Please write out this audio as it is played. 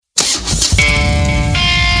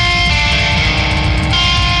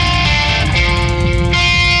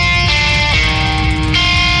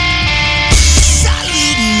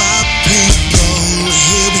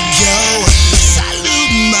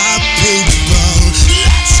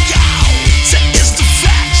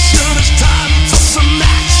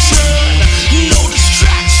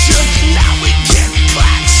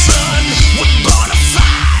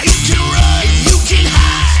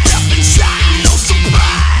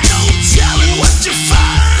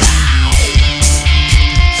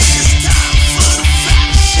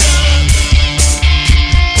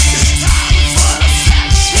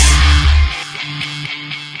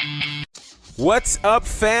What's up,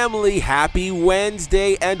 family? Happy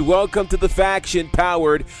Wednesday, and welcome to The Faction,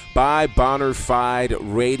 powered by Bonafide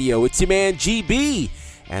Radio. It's your man, GB,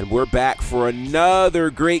 and we're back for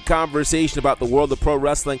another great conversation about the world of pro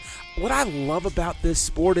wrestling. What I love about this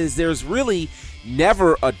sport is there's really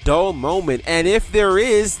never a dull moment, and if there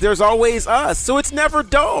is, there's always us, so it's never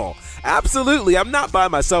dull. Absolutely. I'm not by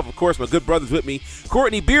myself, of course. My good brother's with me.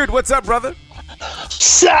 Courtney Beard, what's up, brother?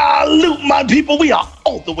 Salute, my people. We are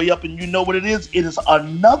all the way up, and you know what it is. It is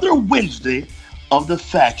another Wednesday of The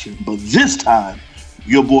Faction, but this time,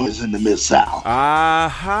 your boy's in the Mid-South.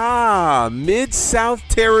 Aha. Mid-South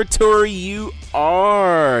territory you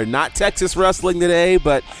are. Not Texas wrestling today,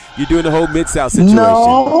 but you're doing the whole Mid-South situation.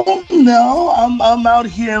 No. I'm out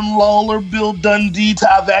here in Lawler, Bill Dundee.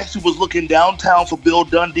 I actually was looking downtown for Bill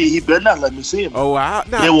Dundee. He better not let me see him. Oh, wow.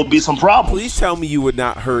 Now, there will be some problems. Please tell me you would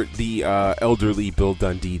not hurt the elderly Bill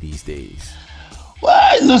Dundee these days.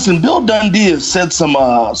 Well, listen, Bill Dundee has said some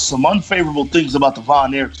unfavorable things about the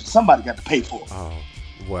Von Erichs. Somebody got to pay for it. Oh.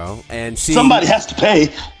 Well, and somebody has to pay.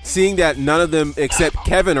 Seeing that none of them except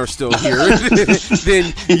Kevin are still here,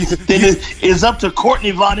 then it's up to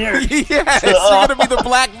Courtney Von Erich. Yes, you're gonna be the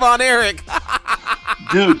Black Von Erich,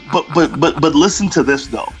 dude. But listen to this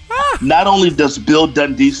though. Not only does Bill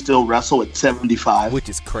Dundee still wrestle at 75, which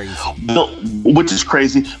is crazy.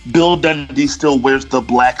 Bill Dundee still wears the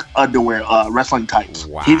black underwear, wrestling tights.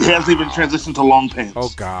 Wow. He hasn't even transitioned to long pants. Oh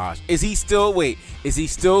gosh, is he still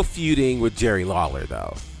feuding with Jerry Lawler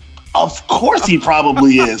though? Of course he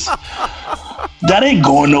probably is. That ain't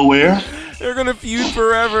going nowhere. They're gonna feud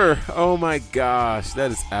forever. Oh my gosh, that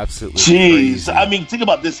is absolutely crazy. Jeez, I mean, think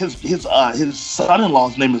about this. His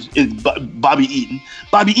son-in-law's name is Bobby Eaton.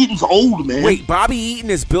 Bobby Eaton's old, man. Wait, Bobby Eaton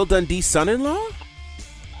is Bill Dundee's son-in-law?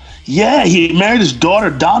 Yeah, he married his daughter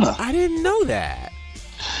Donna. I didn't know that.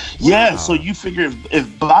 Yeah, wow. So you figure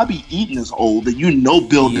if Bobby Eaton is old, then you know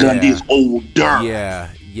Bill Dundee is older.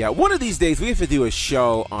 Yeah. One of these days we have to do a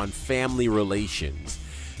show on family relations.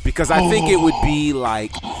 Because I think it would be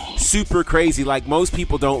like super crazy. Like most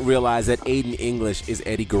people don't realize that Aiden English is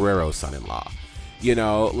Eddie Guerrero's son-in-law,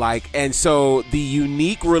 and so the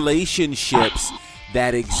unique relationships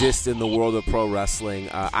that exist in the world of pro wrestling,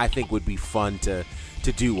 I think would be fun to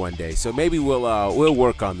do one day. So maybe we'll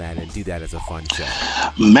work on that and do that as a fun show.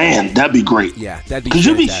 Man, that'd be great. Yeah, that'd be. Because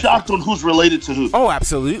you'd be shocked on who's related to who. Oh,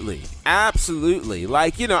 absolutely.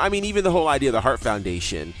 Like even the whole idea of the Heart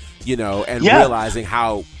Foundation. Realizing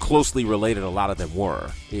how closely related a lot of them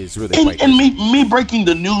were is really quite and me breaking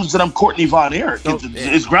the news that I'm Courtney Von Erich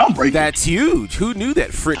is groundbreaking. That's huge. Who knew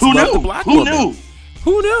that Fritz loved the black woman?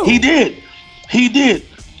 Who knew? He did.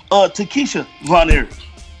 Takesha Von Erich.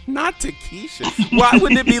 Not Takesha. Why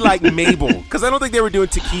wouldn't it be like Mabel? Because I don't think they were doing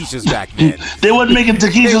Takeshas back then. They weren't making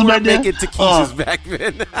Takeshas back then? Back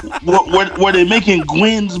then. Were they making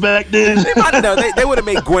Gwens back then? They would have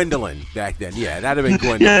made Gwendolyn back then. Yeah, that would have been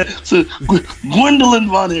Gwendolyn. Yeah, so Gwendolyn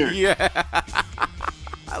Von Erich. Yeah.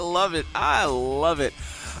 I love it. Well,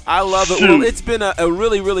 it's been a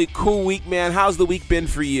really, really cool week, man. How's the week been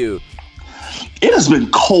for you? It has been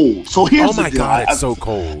cold. So here's the deal. God, it's so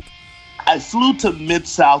cold. I flew to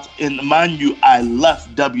Mid-South, and mind you, I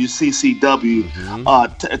left WCCW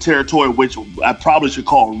territory, which I probably should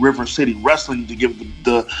call River City Wrestling to give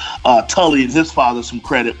the Tully and his father some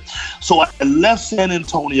credit. So I left San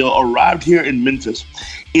Antonio, arrived here in Memphis,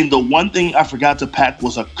 and the one thing I forgot to pack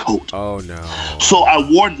was a coat. Oh, no. So I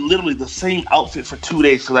wore literally the same outfit for 2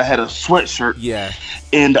 days because I had a sweatshirt. Yeah.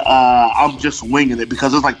 And I'm just winging it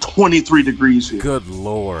because it's like 23 degrees here. Good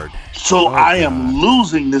Lord. So I am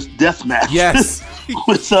losing this death match. Yes.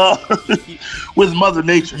 with Mother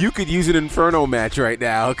Nature. You could use an Inferno match right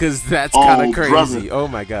now because that's kind of crazy. Brother. Oh,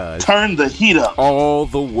 my God. Turn the heat up. All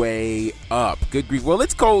the way up. Good grief. Well,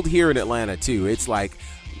 it's cold here in Atlanta, too. It's like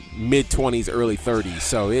mid-20s, early 30s,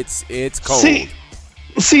 so it's cold.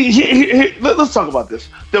 See, here, let's talk about this.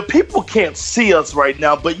 The people can't see us right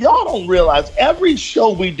now, but y'all don't realize every show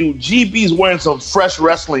we do, GB's wearing some fresh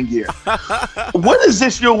wrestling gear. What is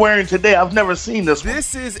this you're wearing today? I've never seen this one.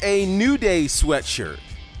 This is a New Day sweatshirt.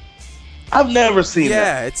 I've never seen that.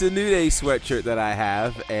 Yeah, it's a New Day sweatshirt that I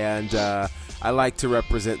have, and I like to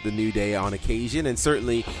represent the New Day on occasion, and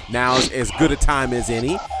certainly now is as good a time as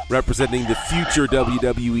any, representing the future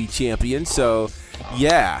WWE champion. So,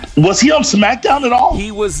 yeah. Was he on SmackDown at all?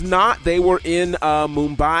 He was not. They were in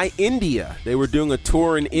Mumbai, India. They were doing a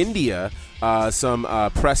tour in India, some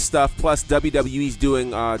press stuff, plus WWE's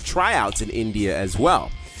doing tryouts in India as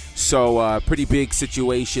well. So pretty big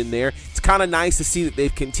situation there. It's kind of nice to see that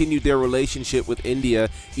they've continued their relationship with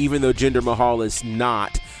India, even though Jinder Mahal is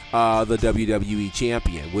not the WWE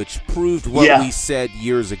champion, which proved what we said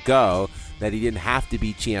years ago, that he didn't have to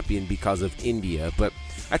be champion because of India. But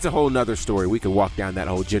that's a whole nother story. We could walk down that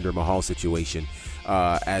whole Jinder Mahal situation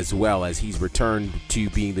as well, as he's returned to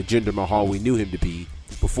being the Jinder Mahal we knew him to be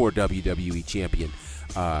before WWE champion.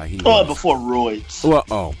 Before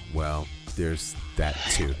roids. Well, there's that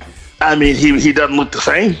too. I mean, he doesn't look the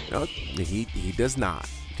same. No, he does not.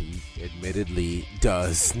 He admittedly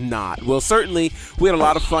does not. Well, certainly, we had a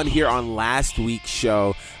lot of fun here on last week's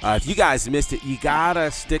show. If you guys missed it, you gotta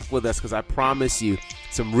stick with us, because I promise you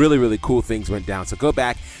some really, really cool things went down. So go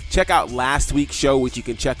back, check out last week's show, which you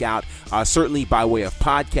can check out certainly by way of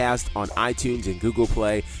podcast on iTunes and Google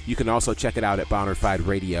Play. You can also check it out at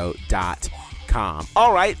bonafideradio.com.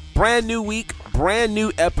 All right, brand new week, brand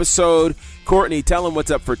new episode. Courtney, tell them what's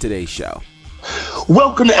up for today's show.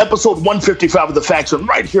 Welcome to episode 155 of The Faction,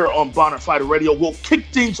 right here on Bonafide Radio. We'll kick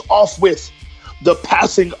things off with the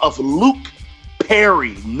passing of Luke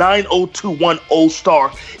Perry, 90210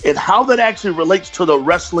 star, and how that actually relates to the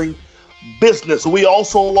wrestling business. We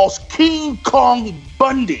also lost King Kong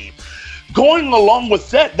Bundy. Going along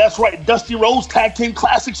with that, that's right, Dusty Rhodes Tag Team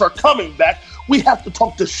Classics are coming back. We have to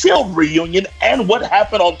talk the Shield reunion and what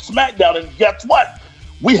happened on SmackDown, and guess what?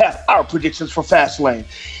 We have our predictions for Fastlane.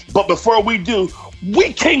 But before we do,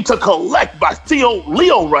 We Came to Collect by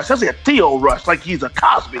Leo Rush. I said Theo Rush like he's a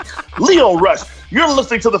Cosby. Leo Rush. You're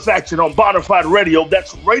listening to The Faction on Bonafide Radio.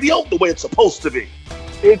 That's radio the way it's supposed to be.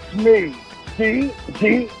 It's me,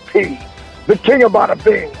 DGP, the king of Bada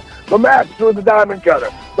Bing, the master of the diamond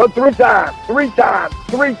cutter, the three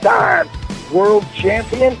times world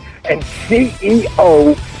champion and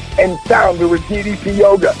CEO and founder of DDP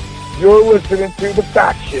Yoga. You're listening to The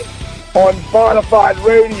Faction on Bonafide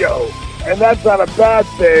Radio. And that's not a bad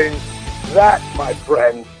thing. That, my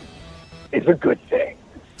friend, is a good thing.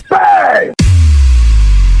 Bang!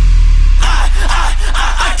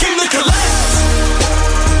 I came to collect.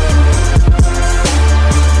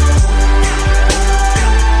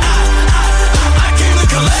 I came to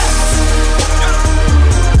collect.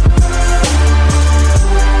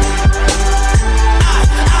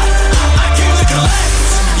 I came to collect.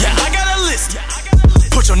 Yeah, I got a list.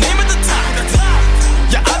 Put your name at the top.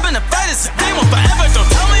 Yeah, I've been a fighter since day one forever.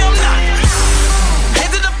 Don't tell me I'm not.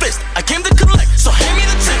 Hand to the fist. I came to collect. So hand me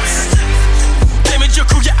the chips. Damage your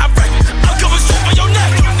crew, yeah, I wreck. I'm coming straight for your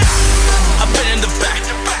neck. I've been in the back,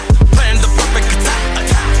 playing the perfect attack.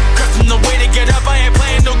 Cresting the way to get up, I ain't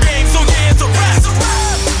playing no games, so yeah, it's a rap.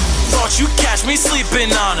 Thought you catch me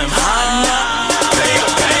sleeping on him, huh? Pay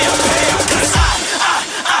up, 'cause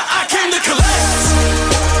I came to collect.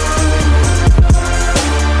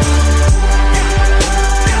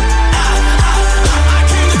 I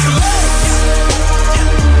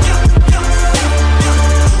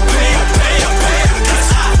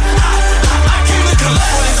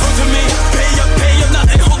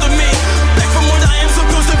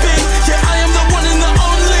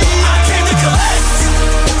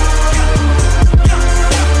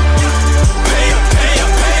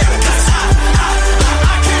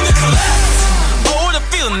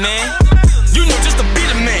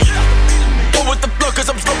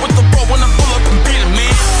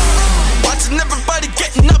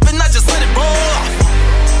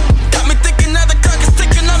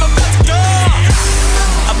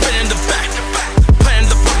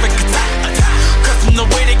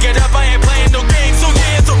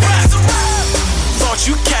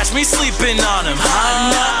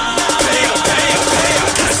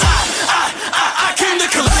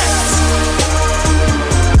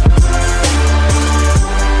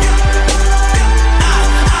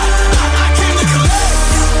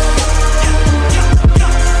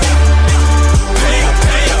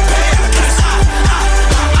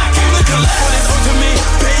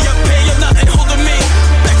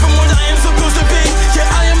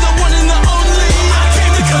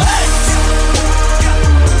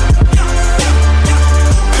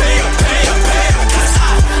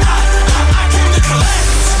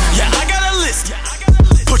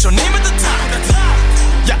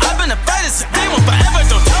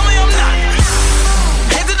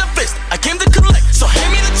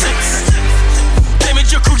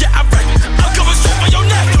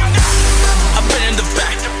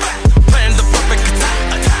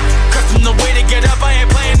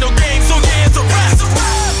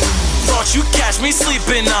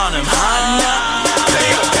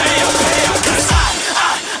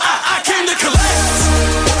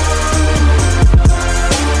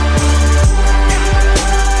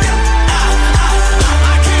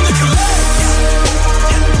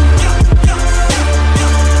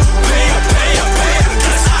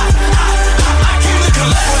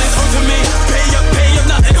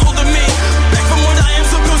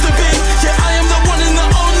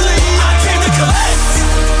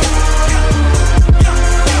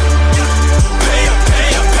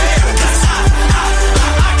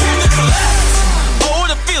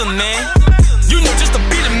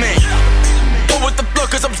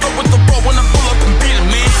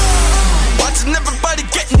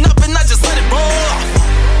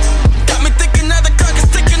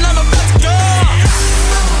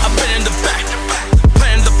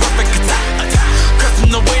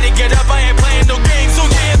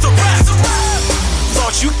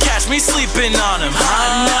me sleeping on him. Pay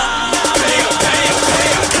up, pay up, pay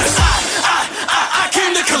up, 'cause I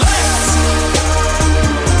came to collect.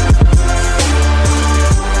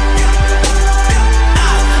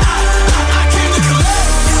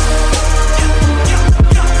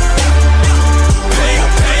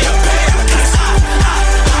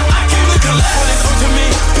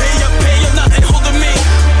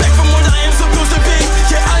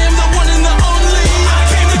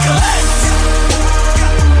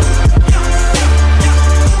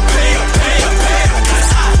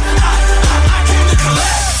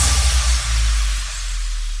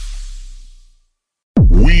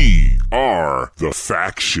 The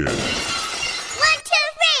Faction. 1, 2,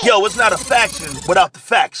 3. Yo, it's not a faction without the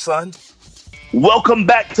facts, son. Welcome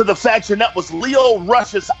back to The Faction. That was Leo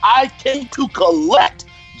Rush's I Came to Collect.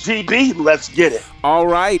 GB, let's get it. All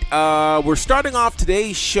right. We're starting off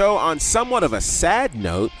today's show on somewhat of a sad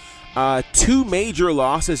note. 2 major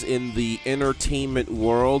losses in the entertainment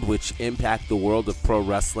world which impact the world of pro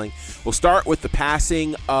wrestling. We'll start with the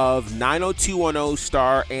passing of 90210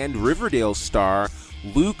 star and Riverdale star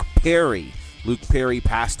Luke Perry. Luke Perry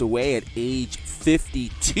passed away at age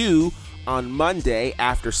 52 on Monday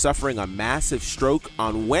after suffering a massive stroke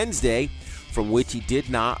on Wednesday, from which he did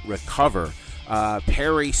not recover.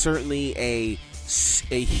 Perry, certainly a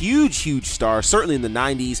huge star, certainly in the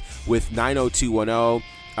 90s with 90210,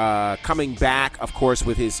 coming back, of course,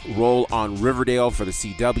 with his role on Riverdale for the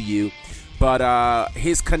CW. But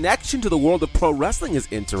his connection to the world of pro wrestling is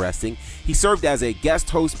interesting. He served as a guest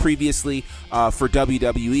host previously for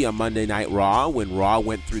WWE on Monday Night Raw, when Raw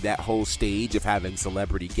went through that whole stage of having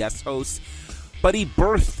celebrity guest hosts. But he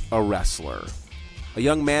birthed a wrestler, a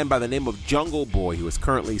young man by the name of Jungle Boy, who is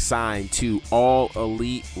currently signed to All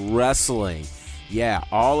Elite Wrestling. Yeah,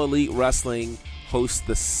 All Elite Wrestling hosts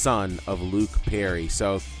the son of Luke Perry.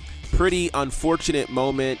 So pretty unfortunate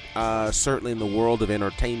moment, certainly in the world of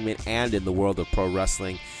entertainment and in the world of pro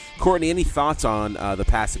wrestling. Courtney, any thoughts on the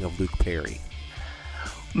passing of Luke Perry?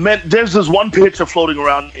 Man, there's this one picture floating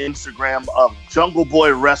around Instagram of Jungle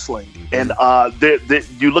Boy wrestling, and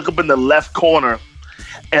you look up in the left corner,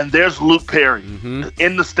 and there's Luke Perry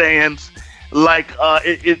in the stands. Like,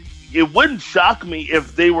 it wouldn't shock me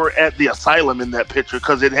if they were at the Asylum in that picture,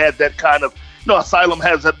 because it had that kind of, Asylum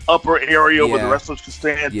has that upper area where the wrestlers can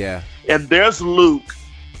stand. Yeah. And there's Luke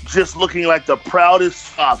just looking like the proudest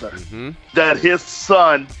father that his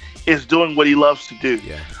son is doing what he loves to do.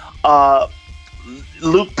 Yeah.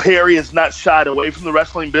 Luke Perry has not shied away from the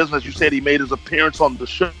wrestling business. You said he made his appearance on the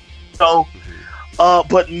show.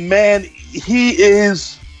 But man, he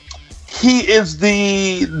is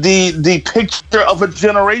the picture of a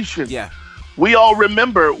generation. Yeah. We all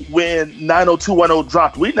remember when 90210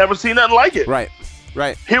 dropped. We never seen nothing like it. Right.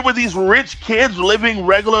 Here were these rich kids living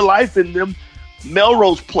regular life in them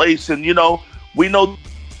Melrose Place, and we know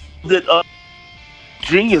that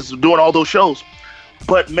Genius doing all those shows.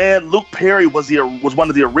 But man, Luke Perry was one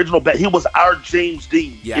of the original. He was our James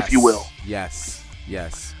Dean, if you will. Yes.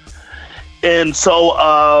 And so,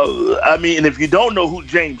 and if you don't know who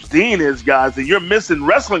James Dean is, guys, then you're missing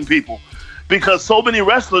wrestling people. Because so many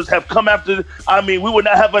wrestlers have come after. We would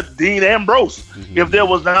not have a Dean Ambrose if there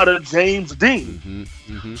was not a James Dean.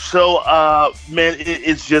 So, man,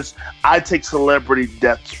 it's just, I take celebrity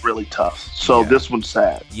deaths really tough. So this one's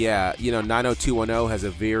sad. Yeah, 90210 has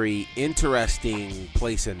a very interesting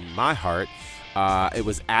place in my heart. It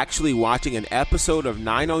was actually watching an episode of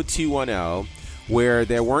 90210 where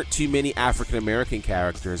there weren't too many African American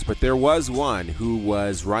characters, but there was one who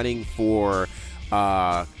was running for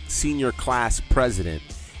senior class president,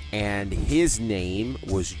 and his name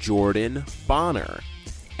was Jordan Bonner,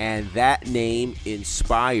 and that name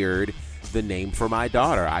inspired the name for my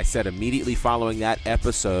daughter. I said immediately following that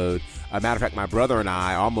episode, a matter of fact, my brother and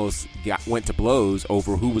I almost went to blows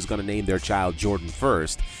over who was going to name their child Jordan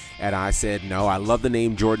first, and I said, no, I love the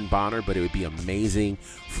name Jordan Bonner, but it would be amazing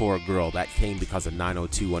for a girl. That came because of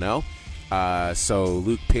 90210. So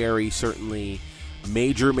Luke Perry, certainly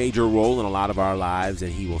major role in a lot of our lives,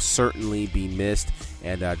 and he will certainly be missed.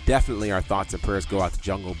 And definitely our thoughts and prayers go out to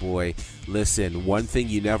Jungle Boy. Listen, one thing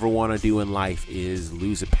you never want to do in life is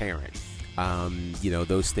lose a parent.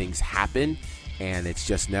 Those things happen, and it's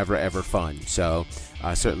just never ever fun. So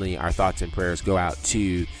certainly our thoughts and prayers go out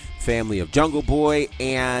to family of Jungle Boy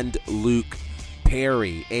and Luke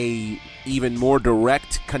Perry. A even more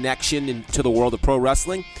direct connection to the world of pro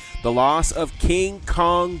wrestling, the loss of King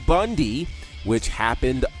Kong Bundy, which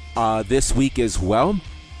happened this week as well.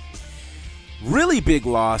 Really big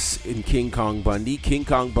loss in King Kong Bundy. King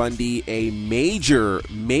Kong Bundy, a major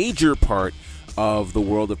part of the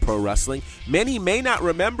world of pro wrestling. Many may not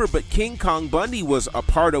remember, but King Kong Bundy was a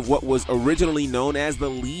part of what was originally known as the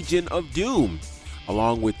Legion of Doom,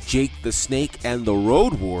 along with Jake the Snake and the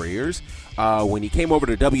Road Warriors. When he came over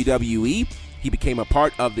to WWE, he became a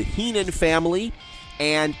part of the Heenan family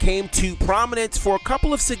and came to prominence for a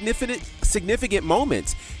couple of significant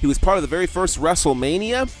moments. He was part of the very first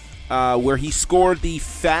WrestleMania, where he scored the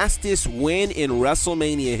fastest win in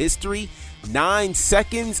WrestleMania history, 9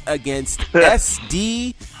 seconds against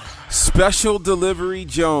SD Special Delivery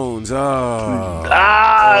Jones. You so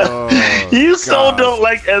gosh. don't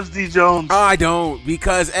like SD Jones. I don't,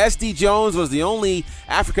 because SD Jones was the only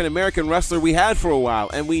African-American wrestler we had for a while,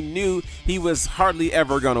 and we knew he was hardly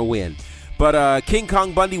ever going to win. But King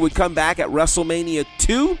Kong Bundy would come back at WrestleMania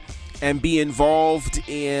 2 and be involved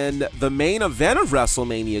in the main event of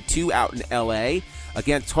WrestleMania 2 out in L.A.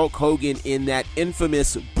 against Hulk Hogan in that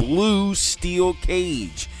infamous blue steel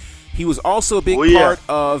cage. He was also a big part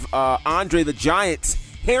of Andre the Giant's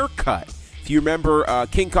haircut. If you remember,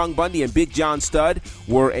 King Kong Bundy and Big John Studd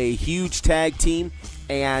were a huge tag team,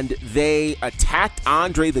 and they attacked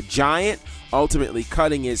Andre the Giant, ultimately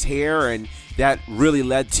cutting his hair, and that really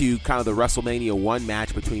led to kind of the WrestleMania 1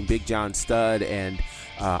 match between Big John Studd and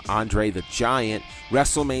Andre the Giant.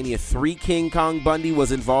 WrestleMania 3, King Kong Bundy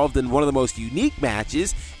was involved in one of the most unique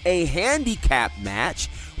matches, a handicap match,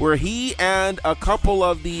 where he and a couple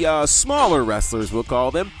of the smaller wrestlers, we'll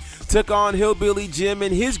call them, took on Hillbilly Jim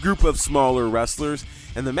and his group of smaller wrestlers.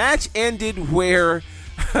 And the match ended where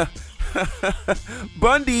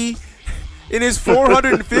Bundy, in his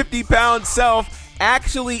 450-pound self,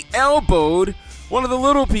 actually elbowed one of the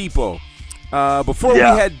little people. Before we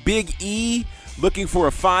had Big E looking for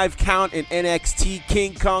a 5 count in NXT,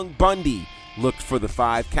 King Kong Bundy looked for the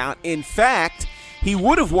 5 count. In fact, he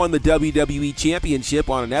would have won the WWE Championship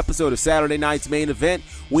on an episode of Saturday Night's Main Event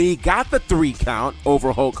when he got the 3 count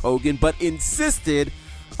over Hulk Hogan, but insisted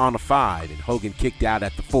on a 5, and Hogan kicked out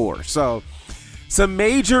at the 4. So some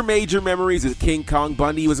major memories of King Kong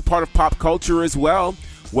Bundy. He was a part of pop culture as well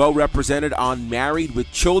represented on Married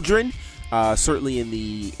with Children, certainly in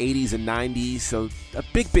the 80s and 90s. So a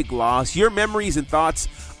big loss. Your memories and thoughts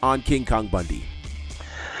on King Kong Bundy?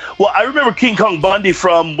 Well, I remember King Kong Bundy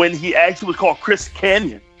from when he actually was called Chris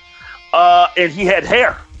Canyon, and he had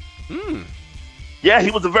hair. Yeah,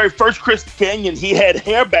 he was the very first Chris Canyon. He had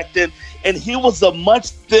hair back then, and he was a much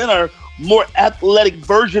thinner, more athletic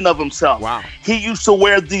version of himself. Wow. He used to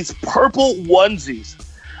wear these purple onesies,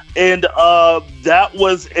 and that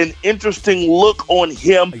was an interesting look on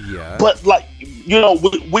him. Yeah. But, like, you know,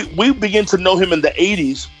 we began to know him in the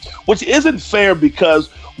 80s, which isn't fair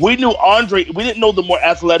because we knew Andre. We didn't know the more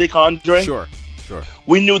athletic Andre. Sure.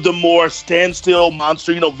 We knew the more standstill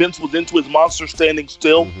monster. You know, Vince was into his monster standing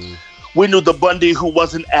still. Mm-hmm. We knew the Bundy who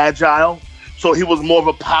wasn't agile, so he was more of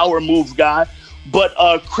a power move guy. But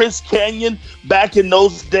Chris Canyon, back in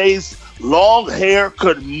those days, long hair,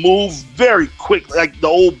 could move very quick, like the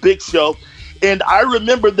old Big Show. And I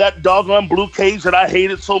remember that doggone blue cage that I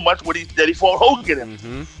hated so much that he fought Hogan in.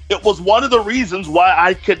 Mm-hmm. It was one of the reasons why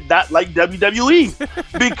I could not like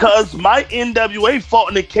WWE, because my NWA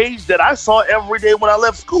fought in a cage that I saw every day when I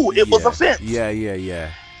left school. It was offense. Yeah.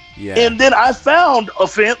 And then I found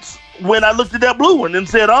offense when I looked at that blue one and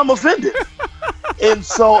said, I'm offended. And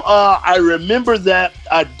so I remember that.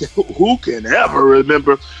 Who can ever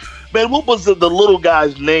remember? Man, what was the little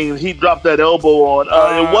guy's name? He dropped that elbow on.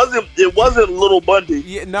 It wasn't Little Bundy.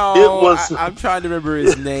 Yeah, no, it was. I'm trying to remember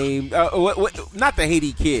his name. Not the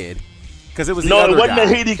Haiti Kid, because it was it wasn't the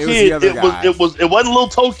Haiti Kid. It wasn't Little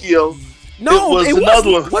Tokyo. No, it was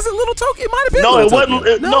another one. Was it Little Tokyo? It might have been. No, Little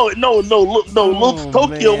it wasn't. No. Little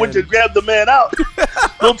Tokyo went to grab the man out.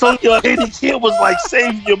 Little Tokyo Haiti Kid was like,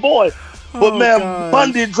 save your boy. But man, gosh.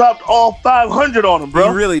 Bundy dropped all 500 on him, bro.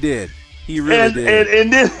 He really did. Did.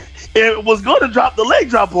 And then it was going to drop the leg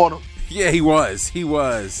drop on him. Yeah, he was.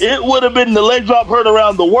 It would have been the leg drop heard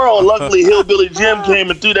around the world. Luckily, Hillbilly Jim came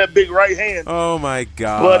and threw that big right hand. Oh my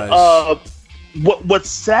gosh. But what's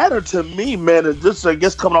sadder to me, man, and this I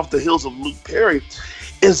guess coming off the heels of Luke Perry,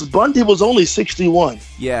 is Bundy was only 61.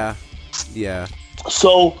 Yeah.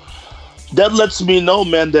 So that lets me know,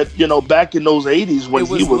 man, that, you know, back in those 80s when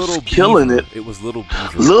he was killing it. It was Little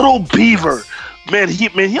Beaver. Little Beaver. Man,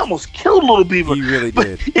 he almost killed Little Beaver. He really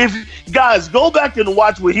did. If guys go back and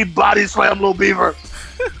watch where he body slammed Little Beaver.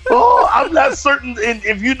 I'm not certain. And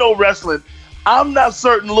if you know wrestling, I'm not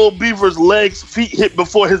certain Little Beaver's feet hit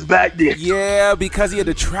before his back did. Yeah, because he had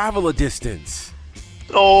to travel a distance.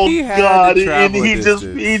 Oh God! And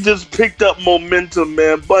he just picked up momentum,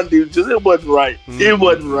 man. Bundy it wasn't right. It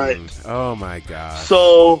wasn't right. Oh my God.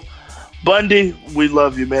 So, Bundy, we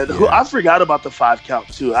love you, man. Yeah. I forgot about the 5 count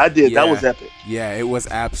too. I did. Yeah. That was epic. Yeah, it was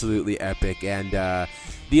absolutely epic. And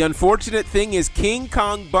the unfortunate thing is King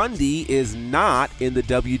Kong Bundy is not in the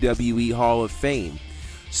WWE Hall of Fame.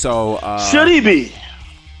 So should he be?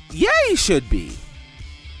 Yeah, he should be.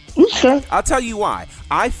 Okay. I'll tell you why.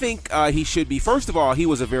 I think he should be. First of all, he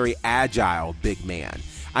was a very agile big man.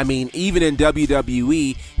 I mean, even in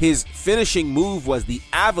WWE, his finishing move was the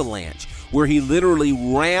avalanche, where he literally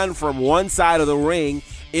ran from one side of the ring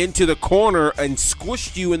into the corner and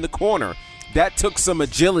squished you in the corner. That took some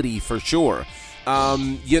agility for sure.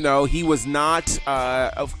 He was not,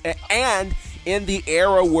 and in the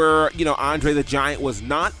era where, Andre the Giant was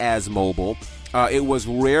not as mobile, it was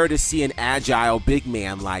rare to see an agile big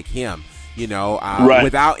man like him. Right.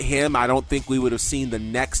 Without him, I don't think we would have seen the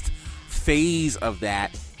next phase of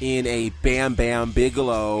that in a Bam Bam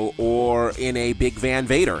Bigelow or in a Big Van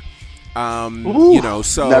Vader. So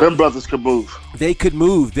now them brothers could move. They could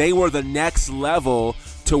move. They were the next level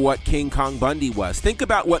to what King Kong Bundy was. Think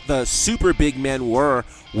about what the super big men were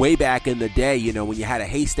way back in the day, when you had a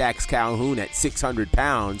Haystacks Calhoun at 600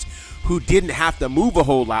 pounds who didn't have to move a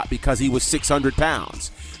whole lot because he was 600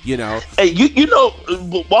 pounds, Hey,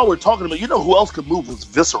 while we're talking about, who else could move was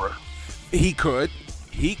Viscera. He could.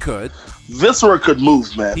 Viscera could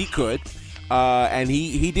move, man. He could. And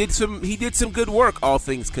he did some good work, all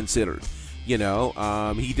things considered. He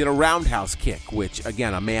did a roundhouse kick, which,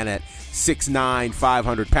 again, a man at 6'9",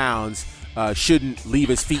 500 pounds shouldn't leave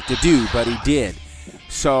his feet to do, but he did.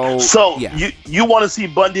 So yeah. You want to see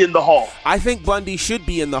Bundy in the Hall? I think Bundy should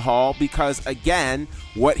be in the Hall because, again,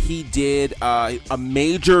 what he did, a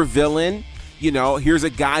major villain. Here's a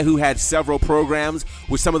guy who had several programs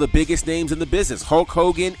with some of the biggest names in the business, Hulk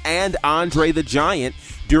Hogan and Andre the Giant,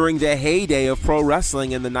 during the heyday of pro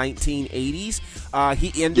wrestling in the 1980s.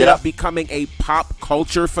 He ended up becoming a pop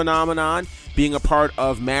culture phenomenon, being a part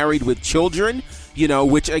of Married with Children,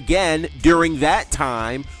 which, again, during that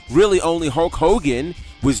time, really only Hulk Hogan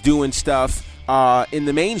was doing stuff in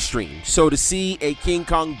the mainstream. So to see a King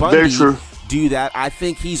Kong Bundy do that, I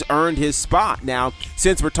think he's earned his spot. Now,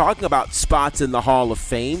 since we're talking about spots in the Hall of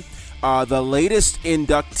Fame, the latest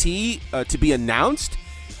inductee to be announced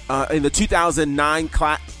in the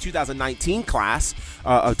 2019 class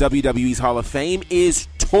of WWE's Hall of Fame is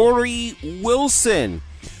Torrie Wilson.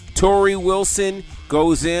 Torrie Wilson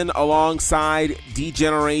goes in alongside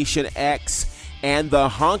D-Generation X and the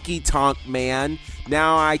Honky Tonk Man.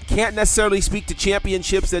 Now, I can't necessarily speak to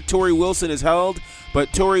championships that Torrie Wilson has held, but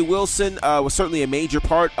Torrie Wilson was certainly a major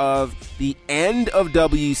part of the end of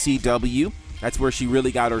WCW. That's where she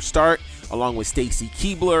really got her start, along with Stacy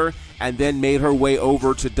Keibler, and then made her way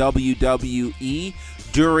over to WWE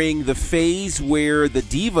during the phase where the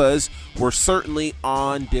Divas were certainly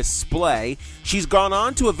on display. She's gone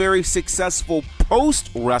on to a very successful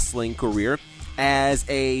post-wrestling career as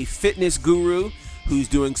a fitness guru who's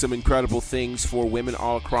doing some incredible things for women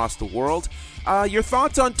all across the world. Your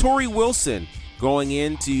thoughts on Torrie Wilson going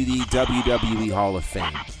into the WWE Hall of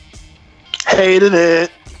Fame? Hated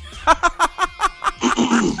it.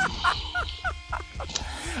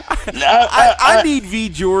 I need V.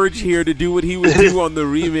 George here to do what he would do on the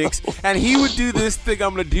remix, and he would do this thing.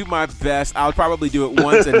 I'm going to do my best. I'll probably do it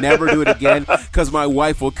once and never do it again because my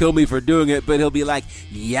wife will kill me for doing it, but he'll be like,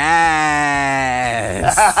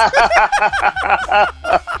 yes.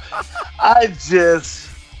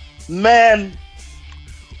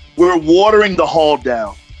 We're watering the hall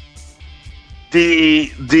down.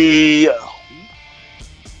 The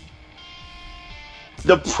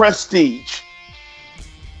prestige.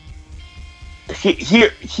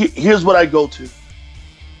 Here's what I go to.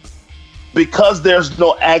 Because there's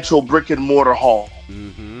no actual brick and mortar hall.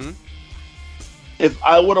 Mm-hmm. If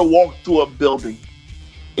I were to walk through a building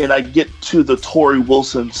and I get to the Torrie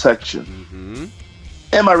Wilson section, mm-hmm.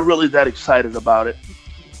 am I really that excited about it?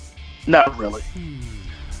 Not really.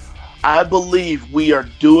 I believe we are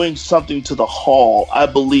doing something to the hall. I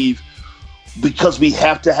believe because we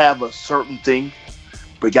have to have a certain thing.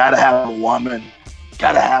 We got to have a woman.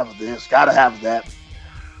 Got to have this. Got to have that.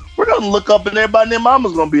 We're going to look up and everybody and their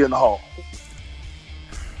mama's going to be in the hall.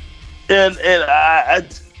 And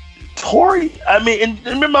Torrie, and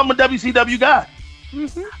remember I'm a WCW guy.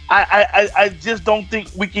 Mm-hmm. I just don't think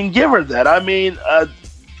we can give her that.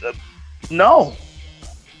 No,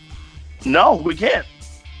 we can't.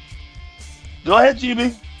 Go ahead,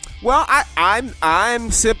 GB. Well,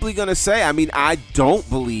 I'm simply going to say, I don't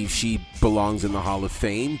believe she belongs in the Hall of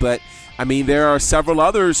Fame, but there are several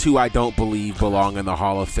others who I don't believe belong in the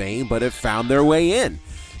Hall of Fame, but have found their way in.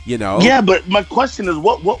 Yeah, but my question is,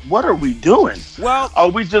 what are we doing? Well,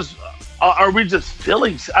 are we just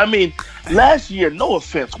feeling? last year, no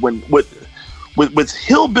offense, when with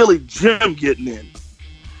Hillbilly Jim getting in,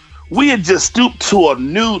 we had just stooped to a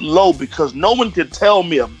new low because no one could tell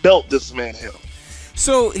me a belt this man held.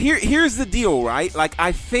 So here's the deal, right? Like,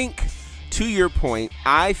 I think, to your point,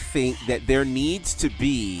 I think that there needs to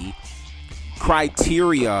be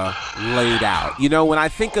criteria laid out. You know, when I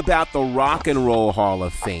think about the Rock and Roll Hall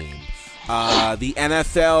of Fame, the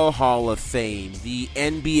NFL Hall of Fame, the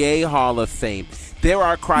NBA Hall of Fame, there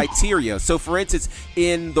are criteria. So, for instance,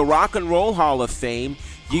 in the Rock and Roll Hall of Fame,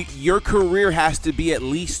 your career has to be at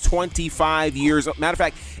least 25 years. Matter of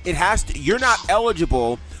fact, it has to. You're not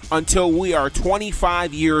eligible until we are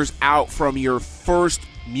 25 years out from your first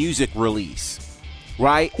music release,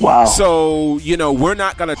 right? Wow. So, you know, we're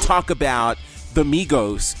not going to talk about the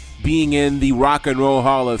Migos being in the Rock and Roll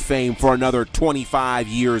Hall of Fame for another 25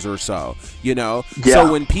 years or so, you know? Yeah.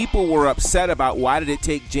 So when people were upset about why did it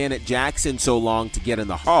take Janet Jackson so long to get in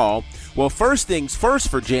the Hall, well, first things first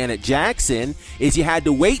for Janet Jackson is you had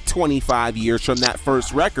to wait 25 years from that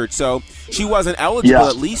first record. So she wasn't eligible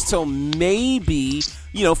at least till maybe,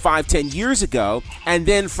 5-10 years ago. And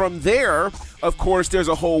then from there, of course, there's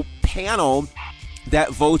a whole panel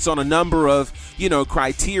that votes on a number of,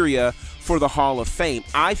 criteria for the Hall of Fame.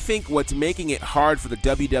 I think what's making it hard for the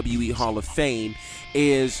WWE Hall of Fame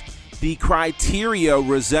is the criteria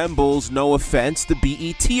resembles, no offense, the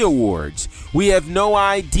BET Awards. We have no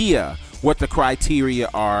idea what the criteria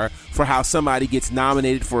are for how somebody gets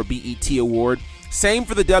nominated for a BET Award. Same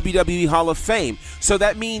for the WWE Hall of Fame. So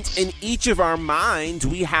that means in each of our minds,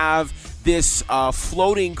 we have this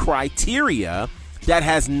floating criteria that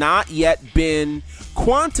has not yet been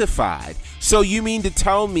quantified. So you mean to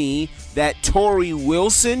tell me that Tori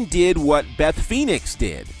Wilson did what Beth Phoenix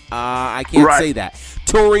did? I can't say that.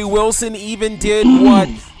 Tori Wilson even did what,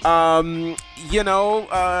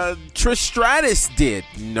 Trish Stratus did.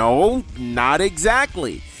 No, not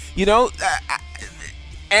exactly.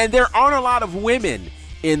 And there aren't a lot of women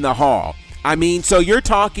in the Hall. I mean, so you're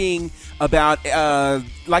talking about,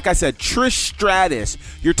 like I said, Trish Stratus.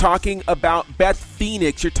 You're talking about Beth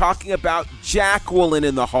Phoenix. You're talking about Jacqueline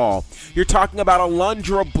in the Hall. You're talking about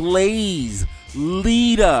Alundra Blaze,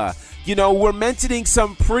 Lita. We're mentioning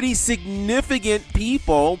some pretty significant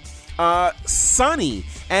people. Sunny.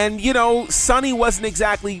 And, Sunny wasn't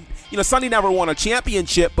exactly, Sunny never won a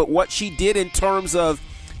championship, but what she did in terms of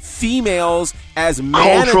females as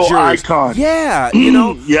managers. Cultural icon. Yeah,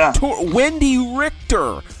 yeah. Wendy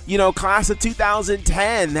Richter, class of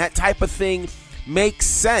 2010, that type of thing makes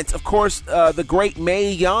sense. Of course, the great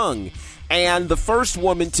Mae Young. And the first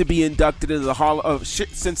woman to be inducted into the Hall of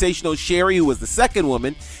Sensational Sherry, who was the second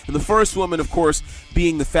woman. And the first woman, of course,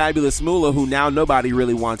 being the fabulous Moolah, who now nobody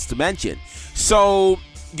really wants to mention. So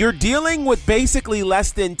you're dealing with basically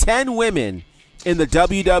less than 10 women in the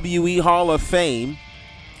WWE Hall of Fame.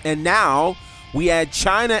 And now we add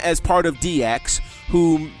Chyna as part of DX,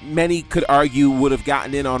 who many could argue would have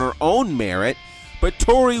gotten in on her own merit. But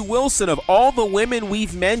Tori Wilson, of all the women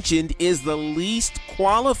we've mentioned, is the least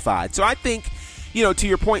qualified. So I think, to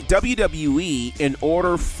your point, WWE, in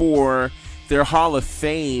order for their Hall of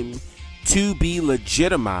Fame to be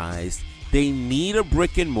legitimized, they need a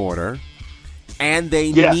brick and mortar, and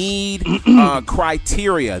they need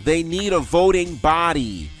criteria. They need a voting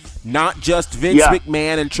body, not just Vince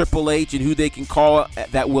McMahon and Triple H and who they can call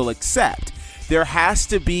that will accept. There has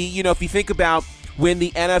to be, if you think about when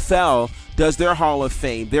the NFL does their Hall of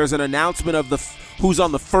Fame, there's an announcement of who's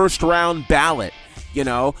on the first round ballot.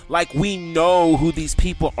 Like we know who these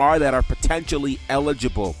people are that are potentially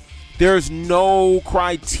eligible. There's no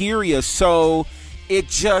criteria, so it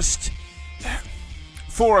just,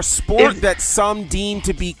 for a sport that some deem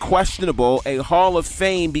to be questionable, a Hall of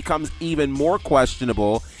Fame becomes even more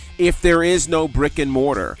questionable if there is no brick and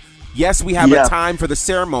mortar. Yes, we have a time for the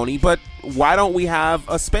ceremony, but why don't we have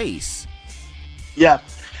a space? Yeah.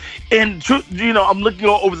 And, I'm looking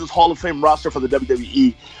over this Hall of Fame roster for the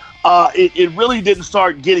WWE. It really didn't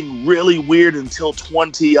start getting really weird until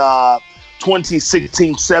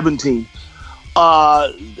 2016-17.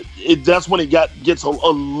 That's when it gets a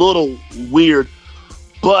little weird.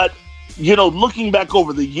 But, looking back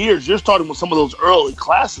over the years, you're starting with some of those early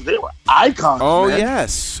classes. They were icons, man.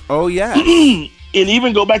 Yes. Oh, yes. And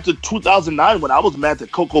even go back to 2009 when I was mad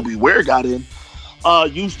that Coco Beware got in.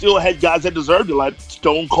 You still had guys that deserved it, like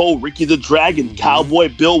Stone Cold, Ricky the Dragon,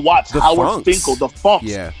 Cowboy Bill Watts, Howard Finkel, the Funks.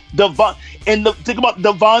 Yeah. Think about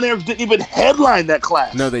the Von Erichs didn't even headline that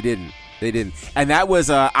class. No, they didn't. And that was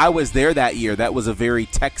I was there that year. That was a very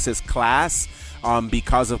Texas class.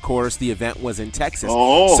 because, of course, the event was in Texas.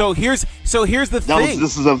 Oh. So here's the thing.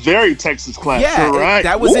 This is a very Texas clash. Yeah, You're right.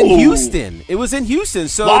 that was in Houston. It was in Houston.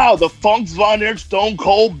 So wow, the Funks, Von Erich, Stone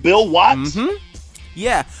Cold, Bill Watts. Mm-hmm.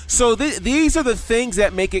 Yeah. So these are the things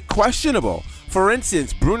that make it questionable. For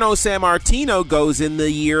instance, Bruno Sammartino goes in the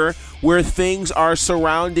year where things are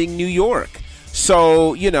surrounding New York.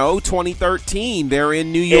 So, 2013, they're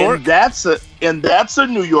in New York. And that's a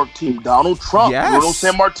New York team. Donald Trump, Yes. Bruno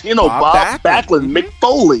Sammartino, Bob Backlund, Mick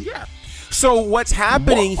Foley. Yeah. So what's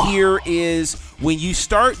happening here is when you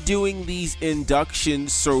start doing these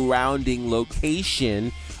inductions surrounding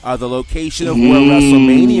location, the location of where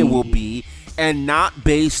WrestleMania will be, and not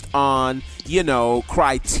based on,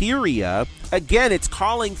 criteria, again, it's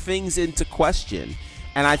calling things into question.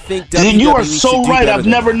 And I think WWE you are so right. I've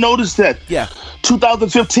never noticed that. Yeah.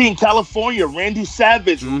 2015, California, Randy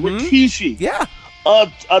Savage, Rikishi. Yeah.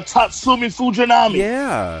 Tatsumi Fujinami.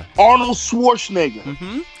 Yeah. Arnold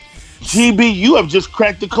Schwarzenegger. GB, you have just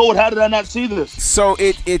cracked the code. How did I not see this? So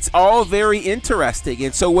it's all very interesting.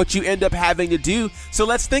 And so what you end up having to do, so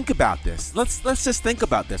let's think about this. Let's just think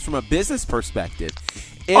about this from a business perspective.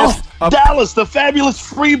 Dallas, the fabulous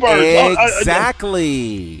Freebirds.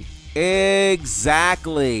 Exactly.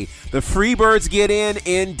 Exactly. The Freebirds get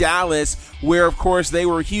in Dallas, where, of course, they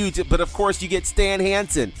were huge. But, of course, you get Stan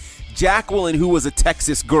Hansen, Jacqueline, who was a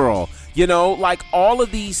Texas girl. Like all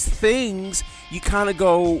of these things, you kind of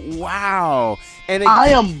go, wow. And I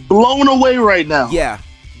am blown away right now. Yeah.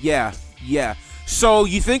 So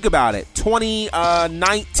you think about it.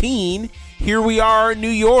 2019, here we are in New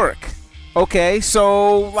York. Okay,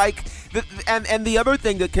 so, and the other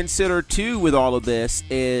thing to consider too with all of this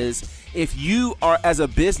is if you are, as a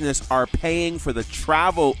business, are paying for the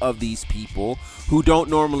travel of these people who don't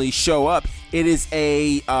normally show up, it is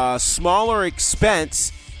a smaller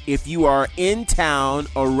expense if you are in town,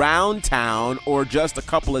 around town, or just a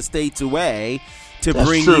couple of states away to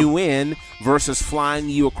bring you in versus flying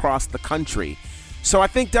you across the country. So I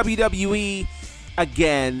think WWE,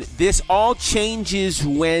 again, this all changes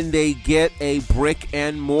when they get a brick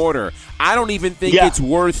and mortar. I don't even think it's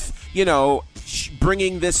worth,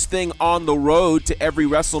 bringing this thing on the road to every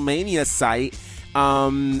WrestleMania site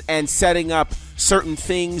and setting up certain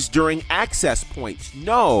things during access points.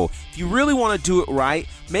 No, if you really want to do it right,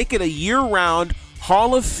 make it a year-round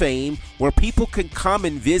Hall of Fame where people can come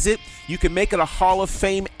and visit. You can make it a Hall of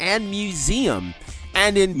Fame and museum.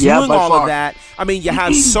 And in doing all of that, I mean, you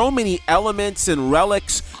have so many elements and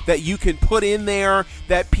relics that you can put in there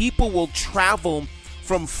that people will travel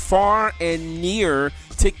from far and near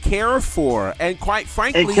to care for. And quite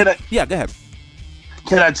frankly, go ahead.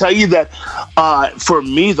 Can I tell you that for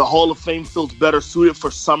me, the Hall of Fame feels better suited for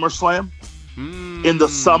SummerSlam in the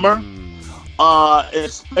summer,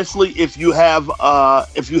 especially if you have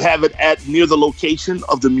it at near the location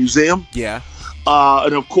of the museum. Yeah.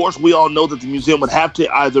 And of course, we all know that the museum would have to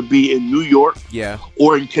either be in New York,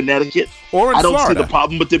 or in Connecticut, or in I don't Florida. see the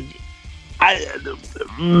problem with it.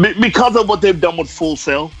 Because of what they've done with Full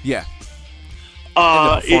Sail. Yeah.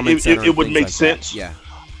 It would make like sense. That. Yeah.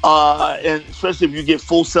 And especially if you get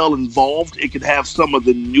Full Sail involved, it could have some of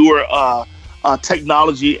the newer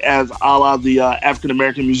technology as a la the African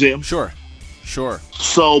American Museum. Sure.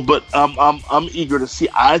 So, but I'm eager to see.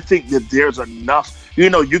 I think that there's enough.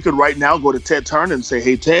 You could right now go to Ted Turner and say,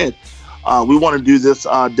 "Hey, Ted, we want to do this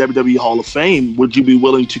WWE Hall of Fame. Would you be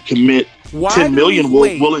willing to commit $10 million?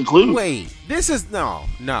 We'll include." Wait, this is no.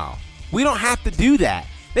 We don't have to do that.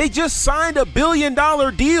 They just signed $1 billion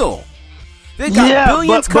deal. They got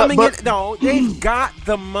billions coming in. No, they've got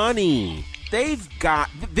the money.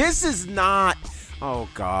 This is not. Oh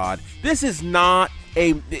God, this is not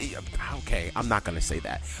a. Okay, I'm not going to say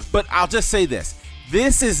that, but I'll just say this.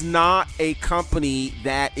 This is not a company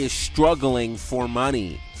that is struggling for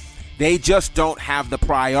money. They just don't have the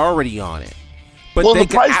priority on it. But the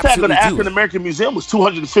price tag of the African American Museum was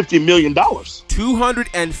 $250 million.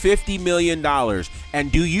 $250 million.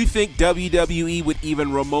 And do you think WWE would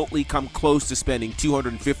even remotely come close to spending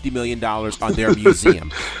 $250 million on their museum?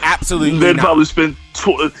 Absolutely They'd not. probably spend,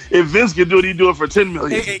 if Vince can do it, he'd do it for $10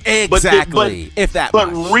 million. Exactly. If that much.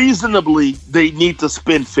 But reasonably, they need to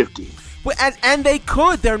spend $50. Well, and they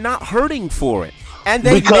could. They're not hurting for it. And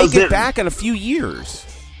they make it back in a few years.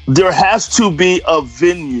 There has to be a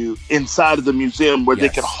venue inside of the museum where they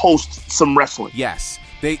can host some wrestling. Yes.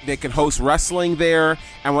 They can host wrestling there.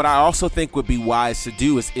 And what I also think would be wise to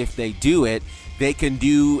do is if they do it, they can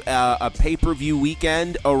do a pay-per-view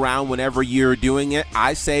weekend around whenever you're doing it.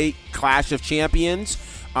 I say Clash of Champions.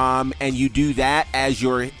 And you do that as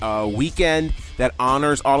your weekend that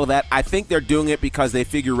honors all of that. I think they're doing it because they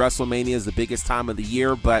figure WrestleMania is the biggest time of the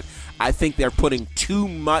year, but I think they're putting too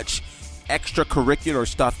much extracurricular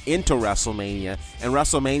stuff into WrestleMania, and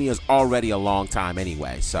WrestleMania is already a long time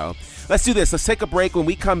anyway. So let's do this. Let's take a break. When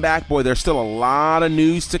we come back, boy, there's still a lot of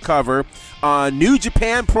news to cover. New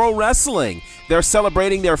Japan Pro Wrestling, they're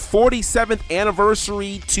celebrating their 47th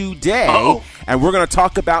anniversary today, and we're going to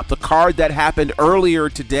talk about the card that happened earlier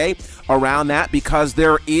today around that, because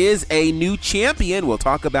there is a new champion. We'll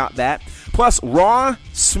talk about that. Plus, Raw,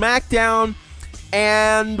 SmackDown,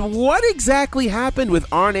 and what exactly happened with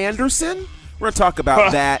Arn Anderson? We're going to talk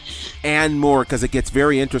about that and more, because it gets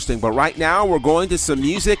very interesting. But right now, we're going to some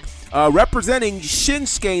music representing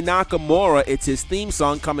Shinsuke Nakamura. It's his theme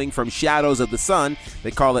song coming from Shadows of the Sun.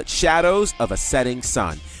 They call it Shadows of a Setting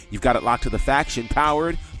Sun. You've got it locked to The Faction,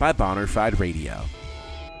 powered by Bonafide Radio.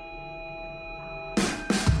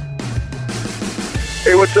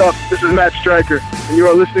 Hey, what's up? This is Matt Stryker, and you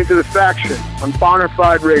are listening to The Faction on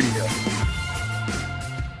Bonafide Radio.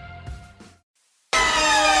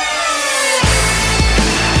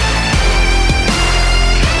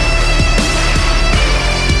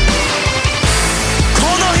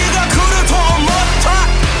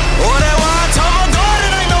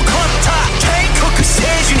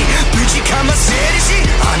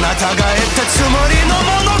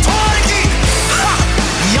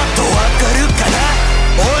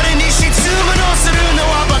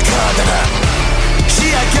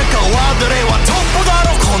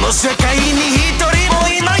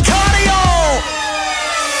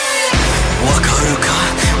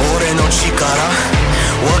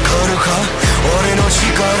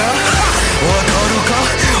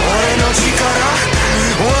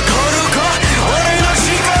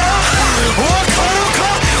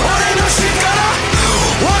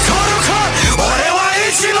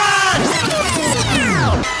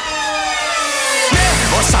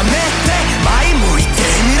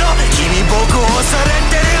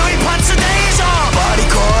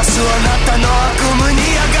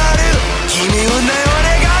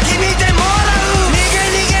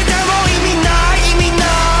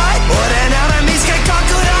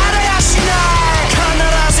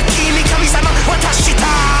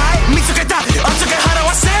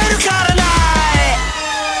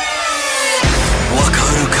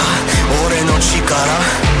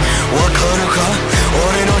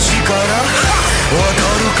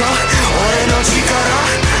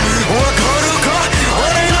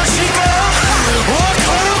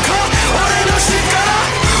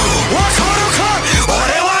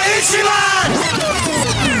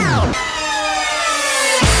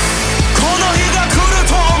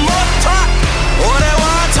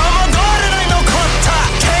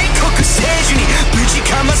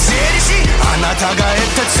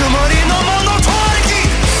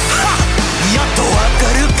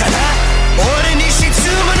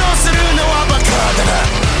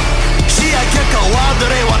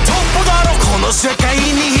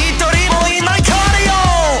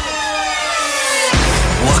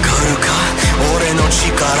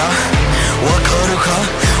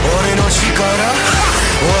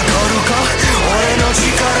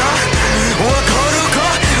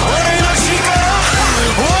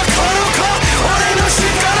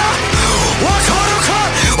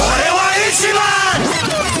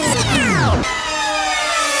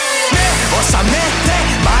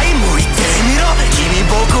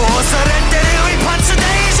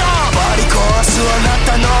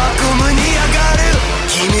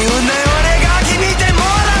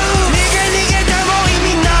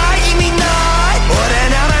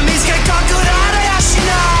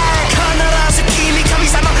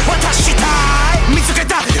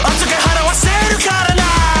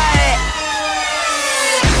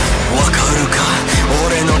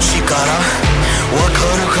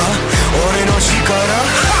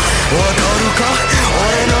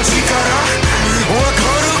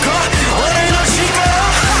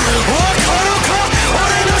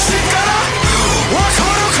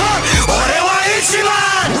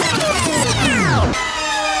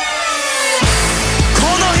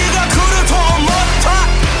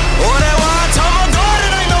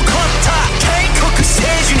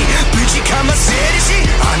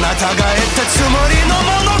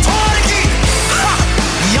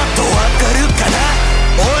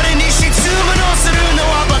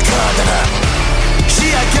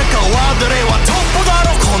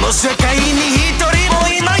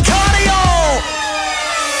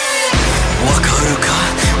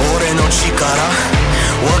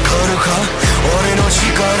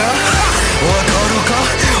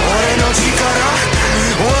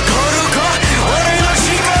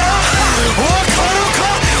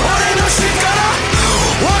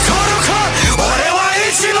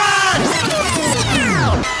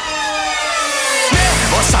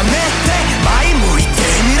 めて前向いて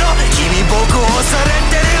みろ君僕を恐れ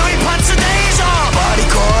てる一発で以上バリ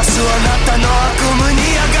壊すあなたの悪夢に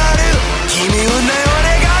上がる君運命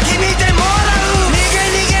俺が決めてもらう逃げ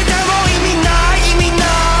ても意味ない意味ない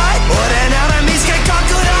俺なら見つけ隠ら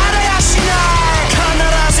れやしない必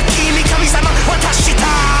ず君神様渡した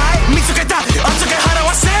い見つけた熱く払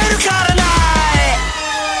わせるからない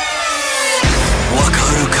わか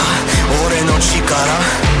るか俺の力わ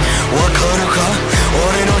かるか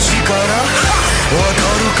俺の力わか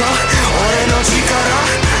るか俺の力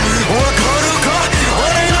わかるか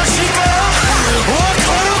俺の力わか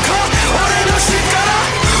るか俺の力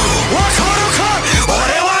わかるか俺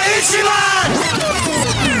は一番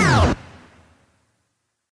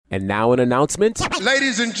And now an announcement.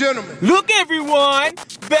 Ladies and gentlemen. Look, everyone!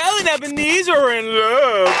 Belle and Ebenezer are in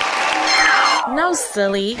love. No,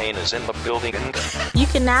 silly. Kane is in the building. You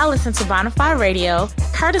can now listen to Bonafide Radio,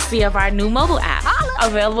 courtesy of our new mobile app.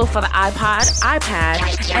 Available for the iPod, iPad,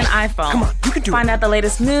 and iPhone. Come on, you can do Find it. out the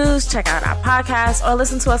latest news, check out our podcast, or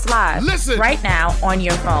listen to us live. Listen. Right now on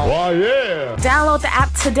your phone. Oh, yeah. Download the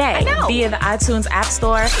app today via the iTunes App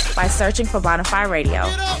Store by searching for Bonafide Radio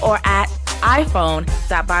or at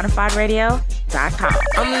iphone.bonafideradio.com.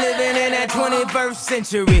 I'm living in that 21st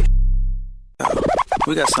century.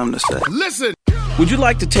 We got something to say. Listen. Would you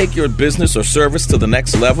like to take your business or service to the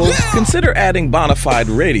next level? Consider adding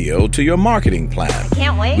Bonafide Radio to your marketing plan.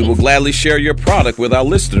 Can't wait. We will gladly share your product with our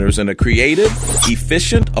listeners in a creative,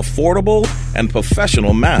 efficient, affordable, and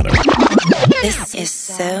professional manner. This is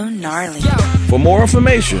so gnarly. For more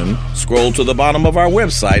information, scroll to the bottom of our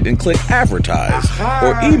website and click Advertise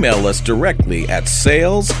or email us directly at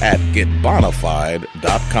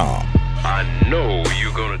sales@getbonafide.com. I know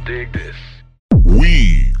you're gonna dig this.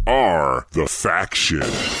 We are the faction. 1,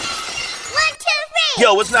 2, 3.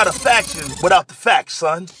 Yo, it's not a faction without the facts,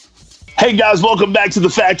 son. Hey guys, welcome back to the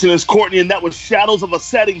faction. It's Courtney, and that was Shadows of a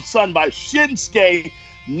Setting Sun by Shinsuke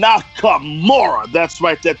Nakamura. That's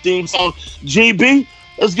right, that theme song. GB,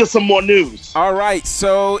 let's get some more news. All right,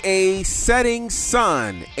 so a setting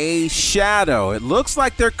sun, a shadow. It looks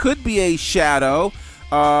like there could be a shadow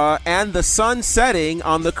and the sun setting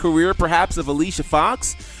on the career perhaps of Alicia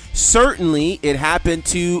Fox. Certainly, it happened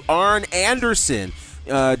to Arn Anderson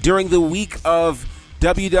during the week of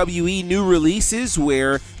WWE new releases,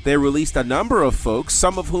 where they released a number of folks,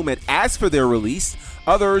 some of whom had asked for their release.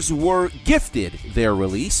 Others were gifted their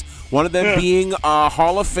release, one of them being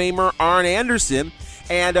Hall of Famer Arn Anderson.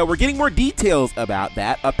 And we're getting more details about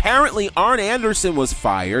that. Apparently, Arn Anderson was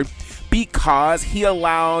fired because he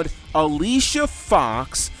allowed Alicia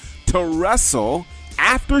Fox to wrestle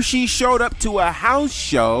after she showed up to a house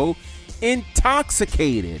show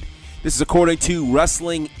intoxicated. This is according to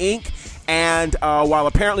Wrestling Inc. And while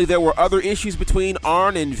apparently there were other issues between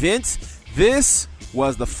Arn and Vince, this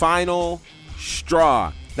was the final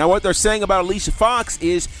straw. Now, what they're saying about Alicia Fox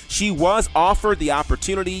is she was offered the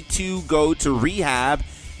opportunity to go to rehab.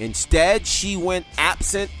 Instead, she went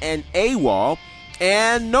absent and AWOL,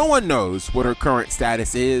 and no one knows what her current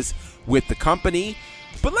status is with the company.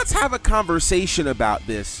 But let's have a conversation about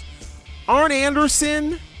this. Arn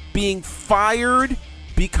Anderson being fired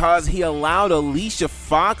because he allowed Alicia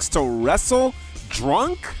Fox to wrestle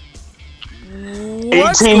drunk?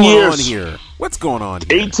 What's going on here? What's going on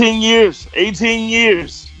here? 18 years. 18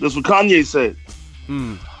 years. That's what Kanye said.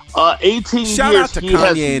 18 Shout years. out to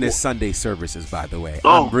Kanye and his Sunday services, by the way.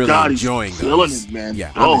 Oh, I'm really God, enjoying he's killing those. it, man.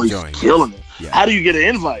 Yeah, oh, I'm he's enjoying killing it. Yeah. How do you get an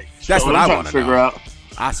invite? That's what I want to figure out.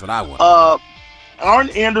 That's what I want.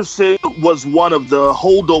 Arn Anderson was one of the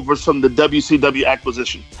holdovers from the WCW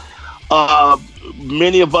acquisition.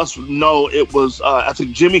 Many of us know it was, I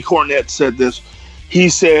think Jimmy Cornette said this. He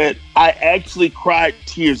said, I actually cried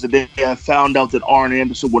tears the day I found out that Arn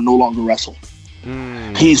Anderson would no longer wrestle.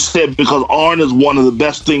 He said, because Arn is one of the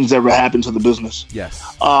best things that ever happened to the business.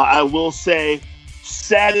 Yes. I will say,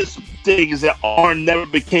 saddest thing is that Arn never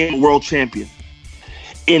became a world champion.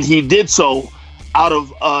 And he did so out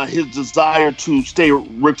of his desire to stay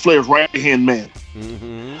Ric Flair's right-hand man.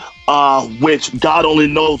 Which God only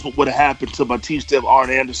knows what would have happened to Batista if Arn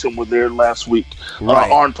Anderson were there last week.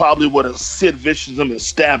 Right. Arn probably would have Sid Vicious him and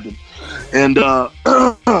stabbed him. And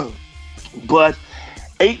but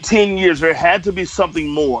 18 years, there had to be something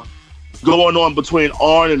more going on between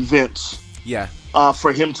Arn and Vince. Yeah.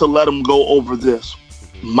 For him to let him go over this.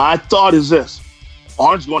 My thought is this: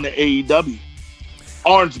 Arn's going to AEW.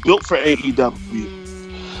 Arn's built for AEW.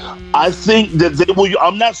 I think that they will.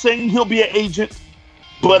 I'm not saying he'll be an agent,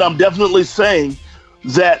 but I'm definitely saying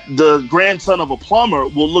that the grandson of a plumber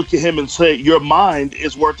will look at him and say, your mind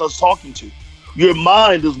is worth us talking to. Your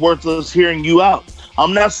mind is worth us hearing you out.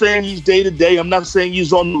 I'm not saying he's day-to-day. I'm not saying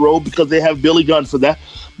he's on the road because they have Billy Gunn for that.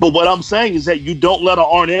 But what I'm saying is that you don't let an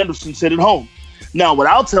Arn Anderson sit at home. Now, what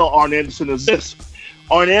I'll tell Arn Anderson is this.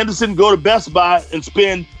 Arn Anderson, go to Best Buy and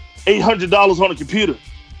spend $800 on a computer.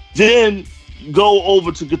 Then go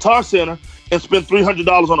over to Guitar Center and spend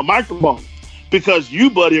 $300 on a microphone. Because you,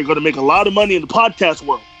 buddy, are going to make a lot of money in the podcast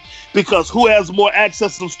world. Because who has more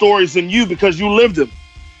access to stories than you because you lived them?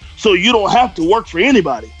 So you don't have to work for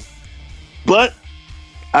anybody. But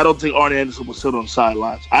I don't think Arn Anderson will sit on the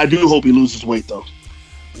sidelines. I do hope he loses weight, though.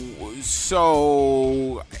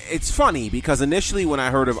 So it's funny because initially when I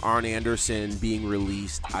heard of Arn Anderson being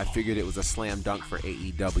released, I figured it was a slam dunk for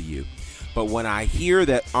AEW. But when I hear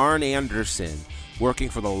that Arn Anderson, working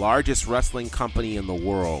for the largest wrestling company in the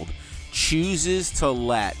world, chooses to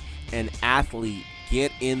let an athlete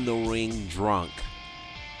get in the ring drunk,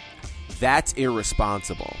 that's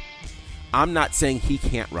irresponsible. I'm not saying he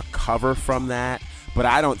can't recover from that, but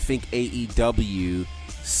I don't think AEW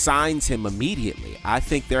signs him immediately. I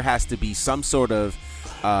think there has to be some sort of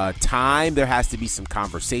time. There has to be some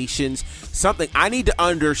conversations, something. I need to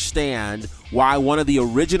understand why one of the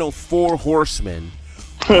original Four Horsemen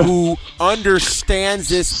who understands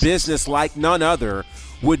this business like none other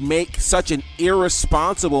would make such an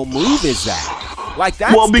irresponsible move as that. Like,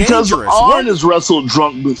 that's well, because dangerous. Arn has wrestled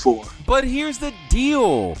drunk before. But here's the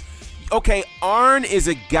deal. Okay, Arn is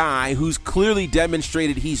a guy who's clearly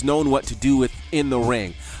demonstrated he's known what to do in the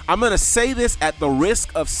ring. I'm going to say this at the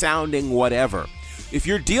risk of sounding whatever. If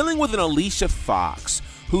you're dealing with an Alicia Fox,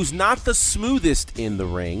 who's not the smoothest in the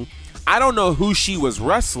ring, I don't know who she was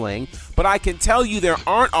wrestling, but I can tell you there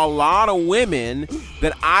aren't a lot of women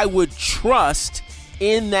that I would trust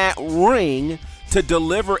in that ring to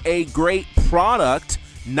deliver a great product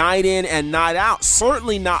night in and night out.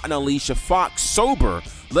 Certainly not an Alicia Fox sober,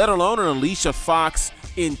 let alone an Alicia Fox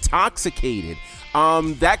intoxicated.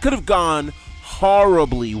 That could have gone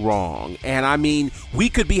horribly wrong. And I mean, we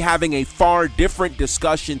could be having a far different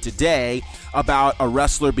discussion today about a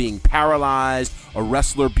wrestler being paralyzed, a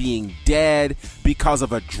wrestler being dead because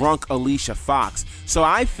of a drunk Alicia Fox. So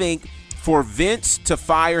I think for Vince to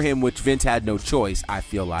fire him, which Vince had no choice, I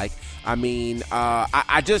feel like. I mean,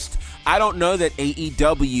 I don't know that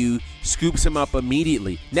AEW scoops him up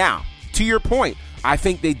immediately. Now, to your point, I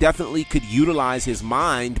think they definitely could utilize his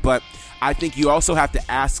mind, but I think you also have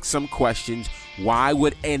to ask some questions. Why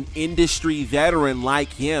would an industry veteran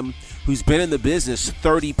like him, who's been in the business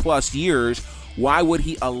 30 plus years, why would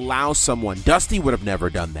he allow someone? Dusty would have never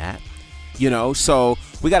done that, so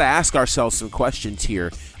we got to ask ourselves some questions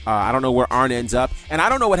here. I don't know where Arn ends up, and I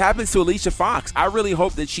don't know what happens to Alicia Fox. I really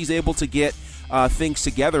hope that she's able to get things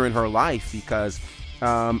together in her life because,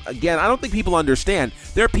 again, I don't think people understand.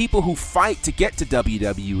 There are people who fight to get to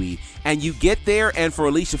WWE, and you get there, and for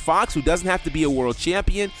Alicia Fox, who doesn't have to be a world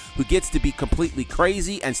champion, who gets to be completely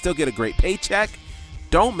crazy and still get a great paycheck,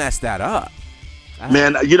 don't mess that up.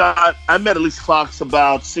 Man, I met Alicia Fox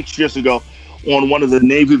about 6 years ago on one of the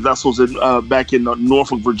Navy vessels back in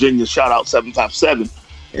Norfolk, Virginia. Shout out 757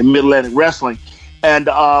 in Mid-Atlantic Wrestling. And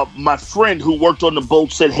my friend who worked on the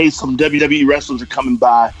boat said, hey, some WWE wrestlers are coming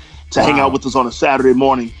by to hang out with us on a Saturday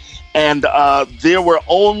morning. And there were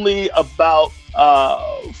only about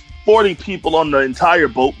 40 people on the entire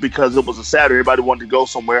boat because it was a Saturday. Everybody wanted to go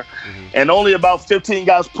somewhere. Mm-hmm. And only about 15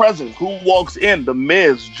 guys present. Who walks in? The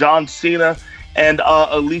Miz, John Cena, and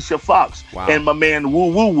Alicia Fox. Wow. And my man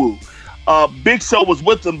Woo Woo Woo. Big Show was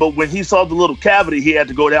with him, but when he saw the little cavity he had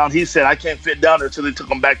to go down, he said, I can't fit down there until they took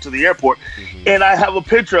him back to the airport. Mm-hmm. And I have a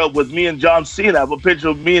picture with me and John Cena. I have a picture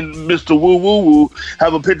of me and Mr. Woo Woo Woo. I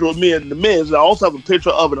have a picture of me and The Miz. And I also have a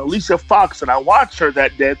picture of an Alicia Fox, and I watched her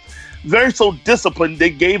that day. Very so disciplined. They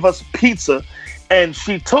gave us pizza, and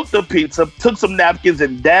she took the pizza, took some napkins,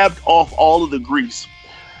 and dabbed off all of the grease.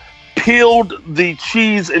 Peeled the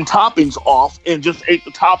cheese and toppings off, and just ate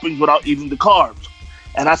the toppings without eating the carbs.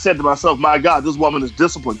 And I said to myself, my God, this woman is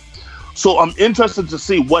disciplined. So I'm interested to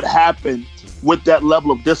see what happened with that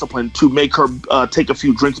level of discipline to make her take a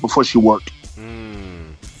few drinks before she worked.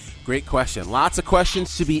 Great question. Lots of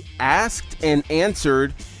questions to be asked and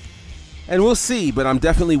answered. And we'll see, but I'm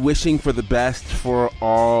definitely wishing for the best for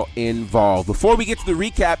all involved. Before we get to the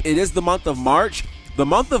recap, it is the month of March. The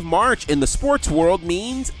month of March in the sports world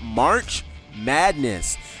means March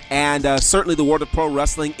Madness. And certainly the world of pro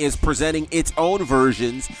wrestling is presenting its own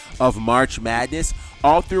versions of March Madness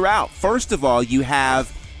all throughout. First of all, you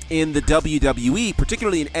have in the WWE,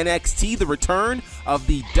 particularly in NXT, the return of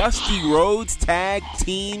the Dusty Rhodes Tag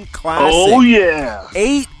Team Classic. Oh, yeah.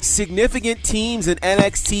 8 significant teams in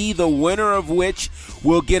NXT, the winner of which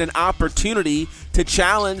will get an opportunity to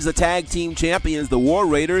challenge the tag team champions, the War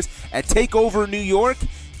Raiders, at TakeOver New York,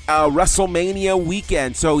 WrestleMania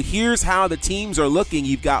weekend. So here's how the teams are looking.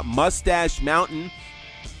 You've got Mustache Mountain,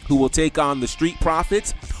 who will take on the Street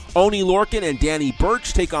Profits. Oni Lorcan and Danny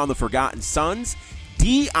Burch take on the Forgotten Sons.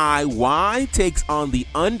 DIY takes on the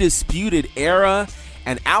Undisputed Era.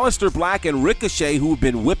 And Aleister Black and Ricochet, who have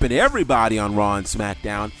been whipping everybody on Raw and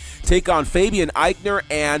SmackDown, take on Fabian Eichner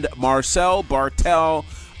and Marcel Bartel.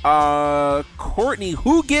 Courtney,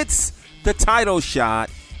 who gets the title shot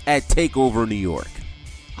at TakeOver New York?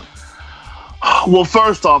 Well,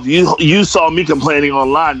 first off, you saw me complaining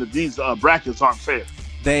online that these brackets aren't fair.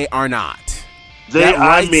 They are not. That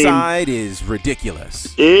right side is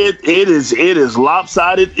ridiculous. It is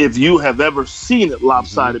lopsided if you have ever seen it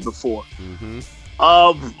lopsided before. Mm-hmm.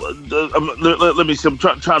 Let me see. I'm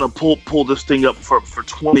trying to pull this thing up for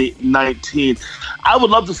 2019. I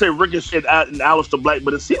would love to say Ricochet and Aleister Black,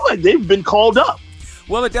 but it seems like they've been called up.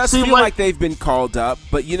 Well, it does feel like they've been called up,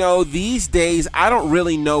 but these days I don't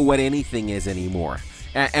really know what anything is anymore.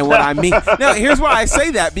 And what I mean, now here's why I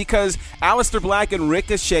say that, because Aleister Black and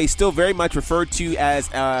Ricochet still very much referred to as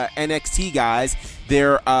NXT guys.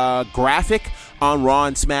 Their graphic on Raw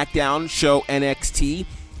and SmackDown show NXT,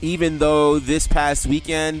 even though this past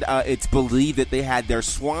weekend it's believed that they had their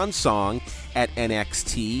swan song at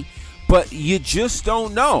NXT. But you just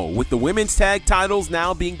don't know. With the women's tag titles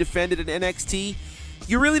now being defended at NXT,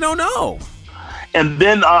 you really don't know. And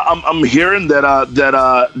then I'm hearing that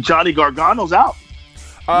Johnny Gargano's out.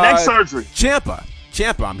 Neck surgery. Ciampa,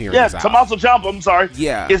 I'm hearing. Yeah, is out. Tommaso Ciampa, I'm sorry.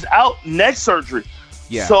 Yeah. Is out, neck surgery.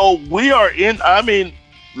 Yeah. So we are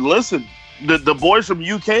listen, the boys from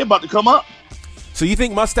UK about to come up. So you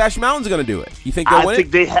think Mustache Mountain's going to do it? You think they'll win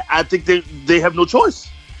it? I think they have no choice.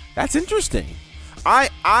 That's interesting.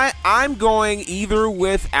 I'm going either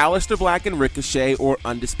with Aleister Black and Ricochet or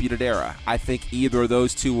Undisputed Era. I think either of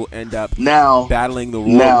those two will end up battling the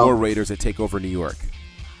War Raiders at TakeOver New York.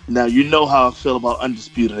 Now, you know how I feel about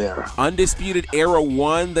Undisputed Era. Undisputed Era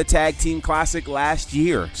won the Tag Team Classic last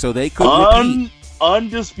year, so they could repeat.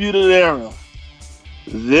 Undisputed Era.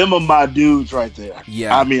 Them are my dudes right there.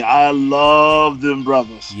 Yeah. I mean, I love them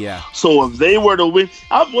brothers. Yeah. So if they were to win,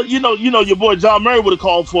 your boy John Murray would have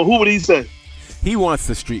called for. Who would he say? He wants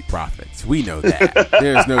the Street Profits. We know that.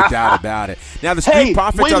 There's no doubt about it. Now, the Street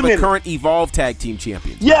Profits are the current Evolve Tag Team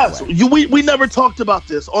Champions. Yes. We never talked about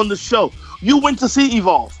this on the show. You went to see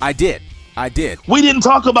Evolve. I did. We didn't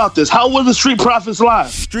talk about this. How were the Street Profits live?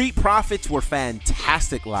 Street Profits were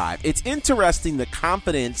fantastic live. It's interesting the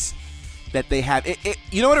confidence that they have.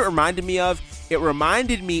 You know what it reminded me of? It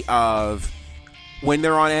reminded me of when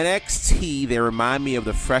they're on NXT, they remind me of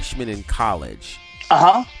the freshmen in college.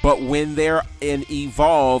 Uh-huh. But when they're in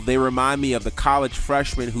Evolve, they remind me of the college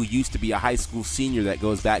freshman who used to be a high school senior that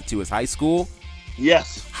goes back to his high school.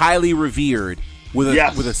 Yes. Highly revered with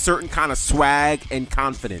a certain kind of swag and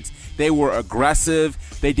confidence. They were aggressive.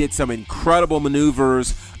 They did some incredible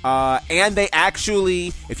maneuvers. And they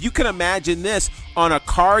actually, if you can imagine this, on a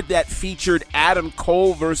card that featured Adam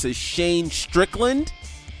Cole versus Shane Strickland,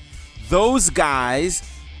 those guys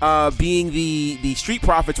being the Street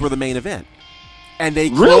Profits were the main event. And they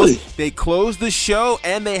closed the show,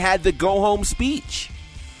 and they had the go-home speech.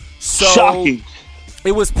 So shocking.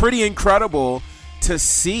 It was pretty incredible to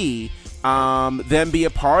see them be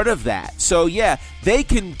a part of that. So, yeah, they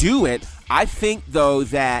can do it. I think, though,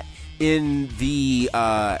 that in the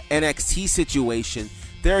NXT situation,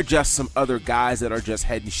 there are just some other guys that are just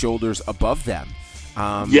head and shoulders above them.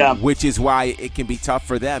 Which is why it can be tough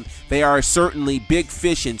for them. They are certainly big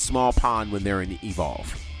fish in small pond when they're in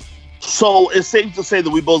Evolve. So it's safe to say that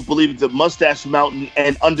we both believe that Mustache Mountain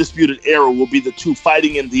and Undisputed Era will be the two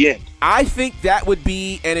fighting in the end. I think that would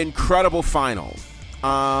be an incredible final.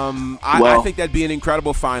 I think that'd be an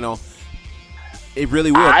incredible final. It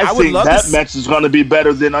really would. I would think love that match is going to be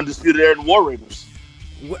better than Undisputed Era and War Raiders.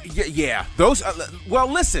 Yeah. Those.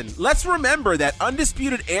 Listen. Let's remember that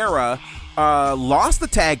Undisputed Era lost the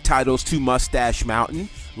tag titles to Mustache Mountain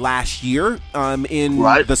last year in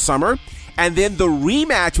the summer. And then the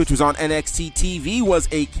rematch, which was on NXT TV, was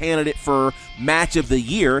a candidate for match of the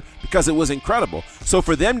year because it was incredible. So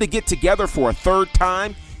for them to get together for a third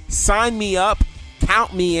time, sign me up,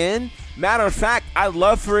 count me in. Matter of fact, I'd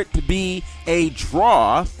love for it to be a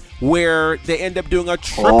draw where they end up doing a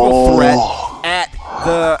triple threat at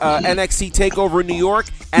the NXT TakeOver New York.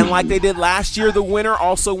 And like they did last year, the winner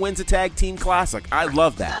also wins a Tag Team Classic. I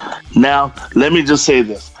love that. Now, let me just say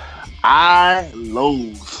this. I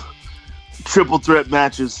loathe triple threat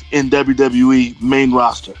matches in WWE main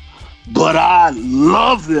roster, but I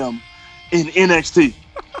love them in NXT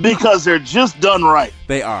because they're just done right.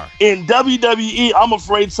 They are. In WWE, I'm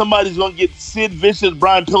afraid somebody's going to get Sid Vicious,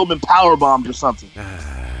 Brian Pillman powerbombed or something.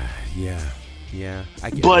 Yeah. I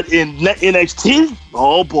get but it. in NXT,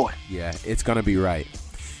 oh boy. Yeah, it's going to be right.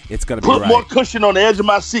 It's going to be Put right. more cushion on the edge of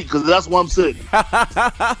my seat because that's where I'm sitting.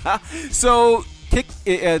 So,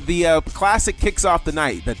 the Classic kicks off the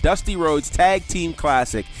night. The Dusty Rhodes Tag Team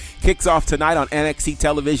Classic kicks off tonight on NXT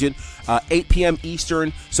television, 8 p.m.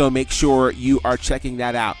 Eastern, so make sure you are checking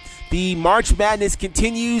that out. The March Madness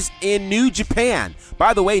continues in New Japan.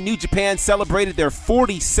 By the way, New Japan celebrated their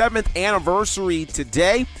 47th anniversary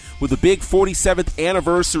today with a big 47th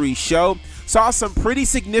anniversary show. Saw some pretty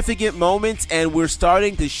significant moments, and we're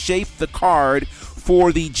starting to shape the card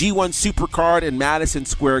for the G1 Supercard in Madison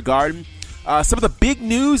Square Garden. Some of the big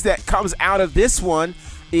news that comes out of this one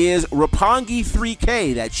is Roppongi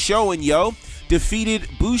 3K, that Sho and Yo, defeated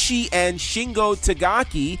Bushi and Shingo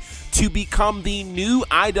Tagaki to become the new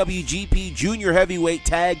IWGP Junior Heavyweight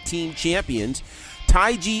Tag Team Champions.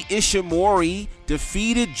 Taiji Ishimori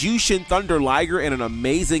defeated Jushin Thunder Liger in an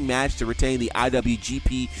amazing match to retain the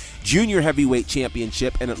IWGP Junior Heavyweight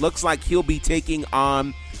Championship, and it looks like he'll be taking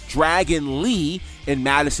on Dragon Lee in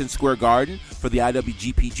Madison Square Garden for the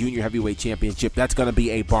IWGP Junior Heavyweight Championship. That's going to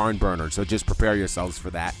be a barn burner, so just prepare yourselves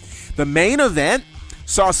for that. The main event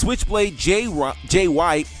saw Switchblade Jay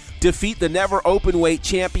White defeat the never openweight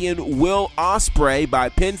champion Will Ospreay by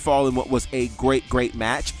pinfall in what was a great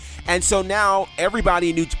match. And so now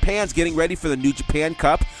everybody in New Japan's getting ready for the New Japan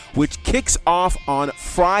Cup, which kicks off on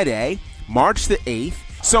Friday, March the 8th.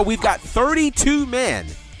 So we've got 32 men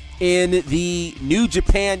in the New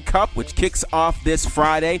Japan Cup, which kicks off this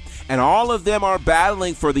Friday, and all of them are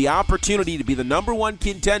battling for the opportunity to be the number one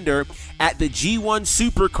contender at the G1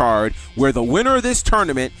 Supercard, where the winner of this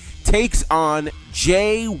tournament takes on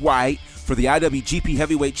Jay White for the IWGP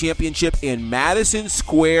Heavyweight Championship in Madison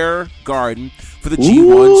Square Garden for the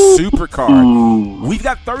G1 Supercard. We've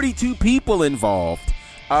got 32 people involved.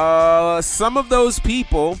 Some of those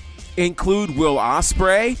people include Will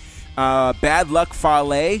Ospreay, Bad Luck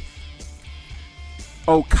Fale,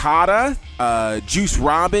 Okada, Juice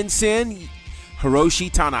Robinson,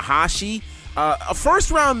 Hiroshi Tanahashi. A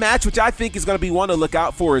first-round match, which I think is going to be one to look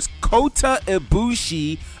out for, is Kota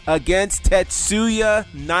Ibushi against Tetsuya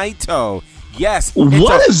Naito. Yes.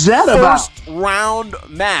 What is that about? First-round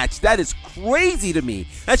match. That is crazy to me.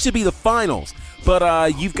 That should be the finals.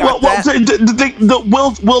 But you've got that.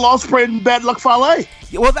 Will Ospreay and Bad Luck Fale.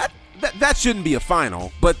 Yeah, well, that shouldn't be a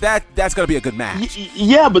final, but that's going to be a good match.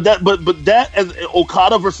 Yeah, but that as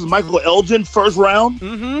Okada versus Michael Elgin first round.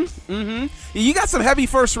 You got some heavy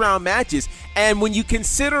first round matches, and when you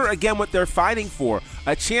consider again what they're fighting for,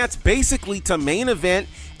 a chance basically to main event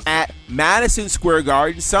at Madison Square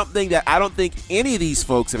Garden, something that I don't think any of these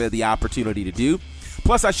folks have had the opportunity to do.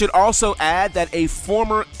 Plus, I should also add that a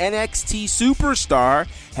former NXT superstar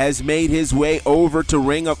has made his way over to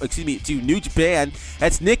to New Japan.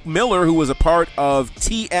 That's Nick Miller, who was a part of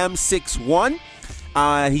TM61.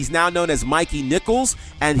 He's now known as Mikey Nichols,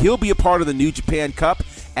 and he'll be a part of the New Japan Cup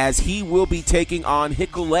as he will be taking on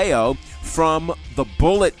Hikuleo from the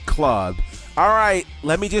Bullet Club. All right,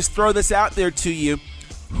 let me just throw this out there to you.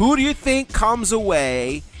 Who do you think comes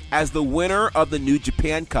away as the winner of the New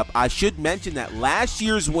Japan Cup? I should mention that last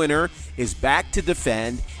year's winner is back to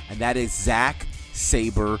defend, and that is Zack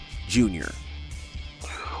Sabre Jr.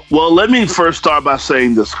 Well, let me first start by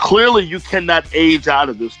saying this. Clearly, you cannot age out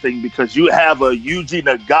of this thing because you have a Yuji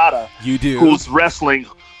Nagata who's wrestling,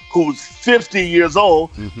 who's 50 years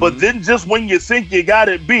old. But then just when you think you got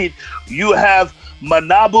it beat, you have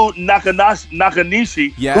Manabu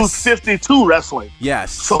Nakanishi, who's 52 wrestling.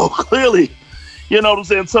 Yes. So clearly, you know what I'm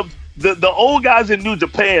saying? So the old guys in New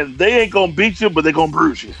Japan, they ain't going to beat you, but they're going to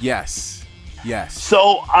bruise you. Yes.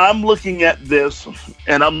 So I'm looking at this,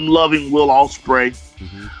 and I'm loving Will Ospreay,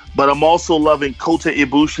 but I'm also loving Kota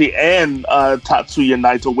Ibushi and Tatsuya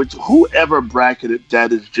Naito, which whoever bracketed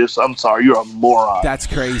that is just, I'm sorry, you're a moron. That's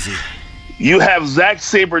crazy. You have Zack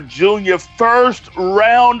Sabre Jr. first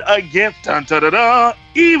round against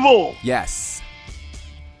Evil. Yes.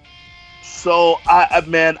 So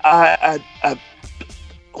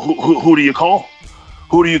who do you call?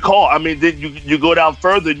 Who do you call? I mean, then you go down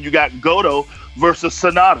further and you got Goto versus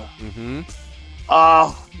Sonata.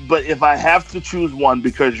 But if I have to choose one,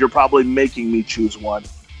 because you're probably making me choose one,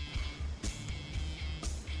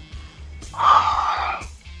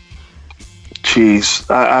 jeez,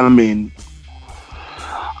 I mean,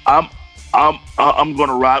 I'm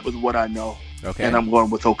gonna ride with what I know. Okay. And I'm going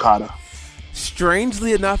with Okada.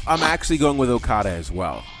 Strangely enough, I'm actually going with Okada as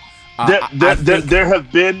well. There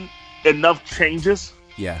have been enough changes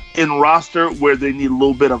in roster where they need a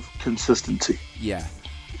little bit of consistency. Yeah.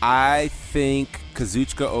 I think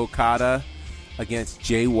Kazuchika Okada against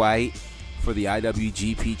Jay White for the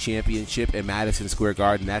IWGP Championship in Madison Square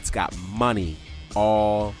Garden, that's got money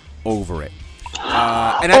all over it.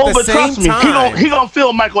 And at the same time, he gonna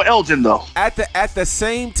feel Michael Elgin though. At the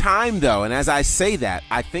same time though, and as I say that,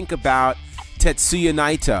 I think about Tetsuya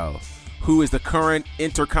Naito, who is the current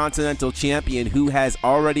Intercontinental Champion, who has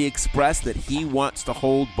already expressed that he wants to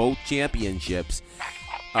hold both championships.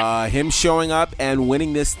 Him showing up and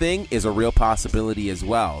winning this thing is a real possibility as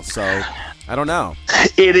well. So, I don't know.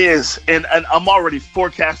 It is, and I'm already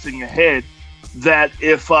forecasting ahead that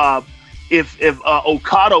if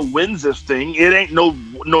Okada wins this thing, it ain't no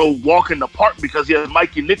walk in the park because he has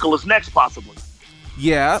Mikey Nicholas next, possibly.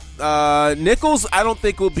 Yeah, Nichols I don't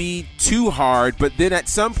think will be too hard, but then at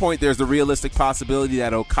some point there's a realistic possibility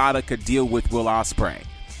that Okada could deal with Will Ospreay.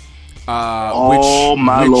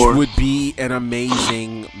 Which would be an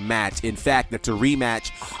amazing match. In fact, it's a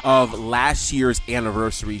rematch of last year's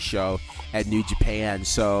anniversary show at New Japan.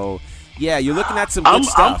 So, yeah, you're looking at some good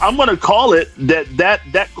stuff. I'm going to call it that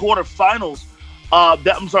quarterfinals,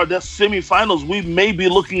 that semifinals, we may be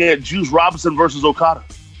looking at Juice Robinson versus Okada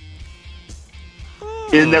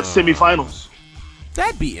in that semifinals.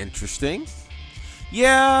 That'd be interesting.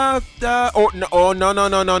 Yeah, no. I'm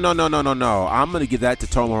gonna give that to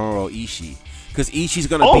Tomohiro Ishii because Ishii's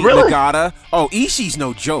gonna beat Nagata. Oh, Ishii's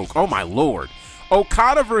no joke. Oh my lord,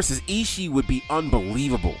 Okada versus Ishii would be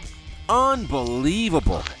unbelievable. Oh my lord,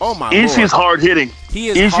 Ishii's hard hitting. He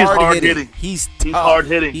is hard hitting. He's hard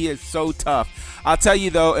hitting. He is so tough. I'll tell you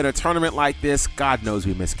though, in a tournament like this, God knows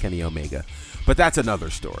we miss Kenny Omega, but that's another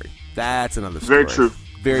story. Very true.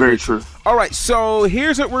 Very true. All right, so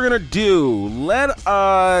here's what we're going to do. Let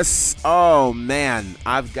us... Oh, man.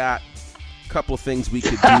 I've got a couple of things we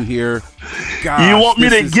could do here. Gosh, you want me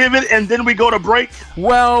to give it and then we go to break?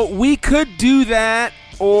 Well, we could do that,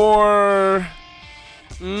 or...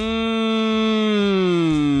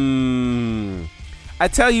 I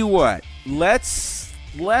tell you what. Let's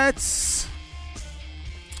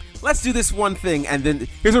do this one thing, and then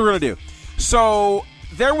here's what we're going to do. So...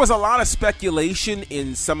 There was a lot of speculation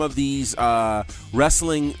in some of these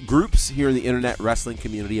wrestling groups here in the internet wrestling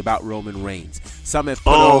community about Roman Reigns. Some have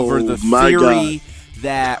put over the theory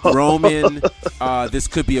that Roman, this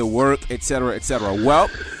could be a work, etc., etc. Well,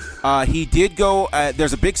 he did go.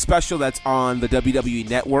 There's a big special that's on the WWE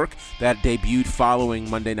Network that debuted following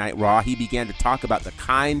Monday Night Raw. He began to talk about the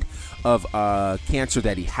kind of cancer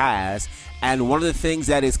that he has, and one of the things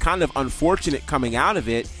that is kind of unfortunate coming out of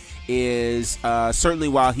it is certainly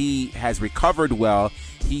while he has recovered well,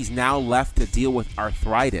 he's now left to deal with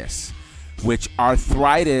arthritis, which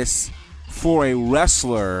arthritis for a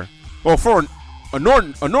wrestler, or for a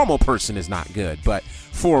normal person is not good, but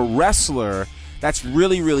for a wrestler, that's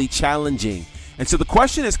really, really challenging. And so the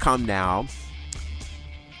question has come now,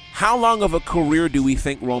 how long of a career do we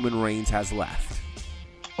think Roman Reigns has left?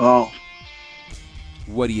 Oh.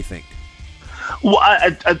 What do you think? Well,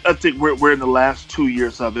 I think we're in the last 2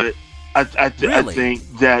 years of it. Really? I think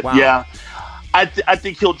that, wow. Yeah. I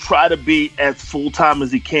think he'll try to be as full-time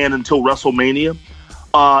as he can until WrestleMania.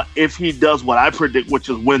 If he does what I predict, which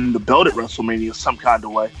is win the belt at WrestleMania some kind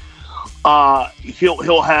of way,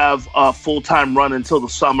 he'll have a full-time run until the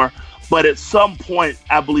summer. But at some point,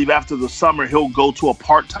 I believe after the summer, he'll go to a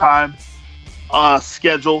part-time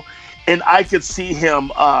schedule. And I could see him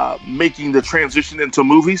making the transition into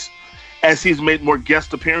movies, as he's made more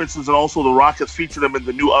guest appearances, and also The Rock has featured him in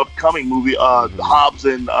the new upcoming movie, Hobbs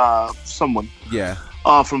and someone. Yeah.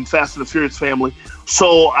 From Fast and the Furious family.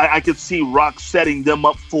 So I could see Rock setting them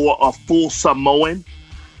up for a full Samoan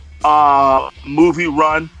movie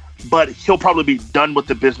run, but he'll probably be done with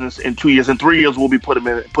the business in 2 years. In 3 years, we'll be putting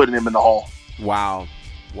him in the Hall. Wow.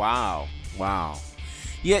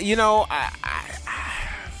 Yeah, you know,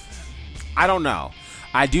 I don't know.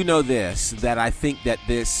 I do know this, that I think that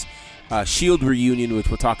this Shield reunion, which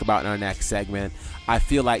we'll talk about in our next segment, I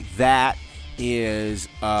feel like that is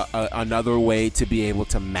another way to be able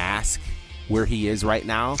to mask where he is right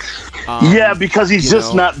now. Yeah, because he's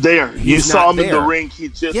just not there. You saw him in the ring.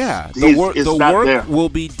 The work will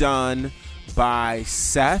be done by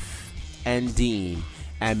Seth and Dean,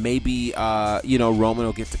 and maybe Roman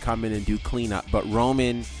will get to come in and do cleanup. But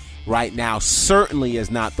Roman right now certainly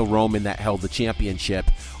is not the Roman that held the championship,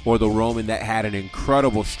 or the Roman that had an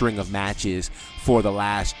incredible string of matches for the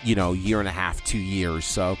last, year and a half, 2 years.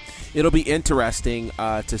 So it'll be interesting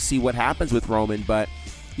to see what happens with Roman. But,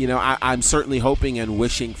 I'm certainly hoping and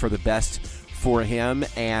wishing for the best for him.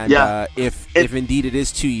 And if indeed it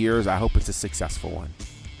is 2 years, I hope it's a successful one.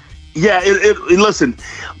 Yeah, listen,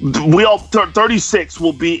 36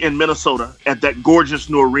 will be in Minnesota at that gorgeous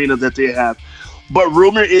new arena that they have. But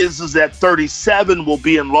rumor is that 37 will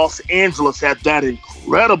be in Los Angeles at that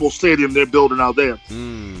incredible stadium they're building out there.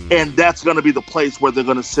 And that's going to be the place where they're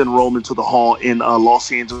going to send Roman to the Hall in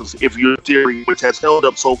Los Angeles. If your theory, which has held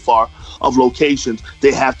up so far, of locations,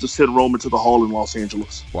 they have to send Roman to the Hall in Los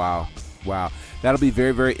Angeles. Wow. That'll be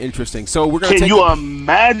very, very interesting. So we're going to Can you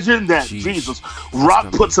imagine that? Jeez. Jesus.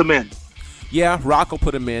 Rock puts him in. Yeah, Rock will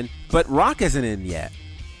put him in. But Rock isn't in yet.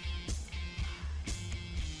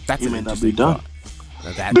 That's an interesting thought.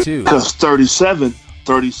 That too. Because 37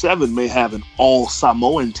 may have an all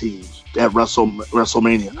Samoan team at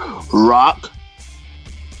WrestleMania. Rock,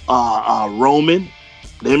 Roman.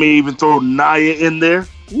 They may even throw Nia in there.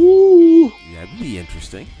 Woo. Yeah, that'd be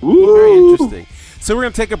interesting. Very interesting. So we're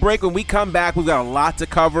going to take a break. When we come back, we've got a lot to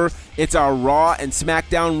cover. It's our Raw and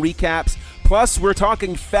SmackDown recaps. Plus, we're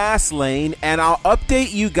talking Fastlane, and I'll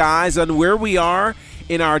update you guys on where we are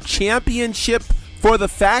in our championship for the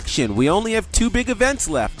faction. We only have 2 big events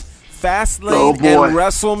left, Fastlane and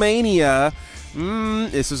WrestleMania.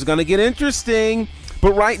 This is going to get interesting.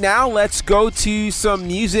 But right now, let's go to some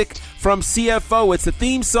music from CFO. It's the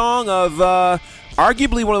theme song of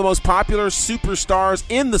arguably one of the most popular superstars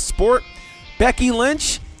in the sport, Becky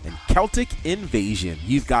Lynch and Celtic Invasion.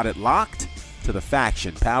 You've got it locked to the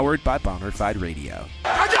faction, powered by Bonafide Radio.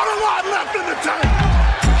 I got a lot left in the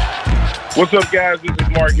tank. What's up, guys? This is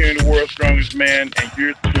Mark here in the World's Strongest Man, and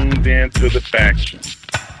you're tuned in to the faction.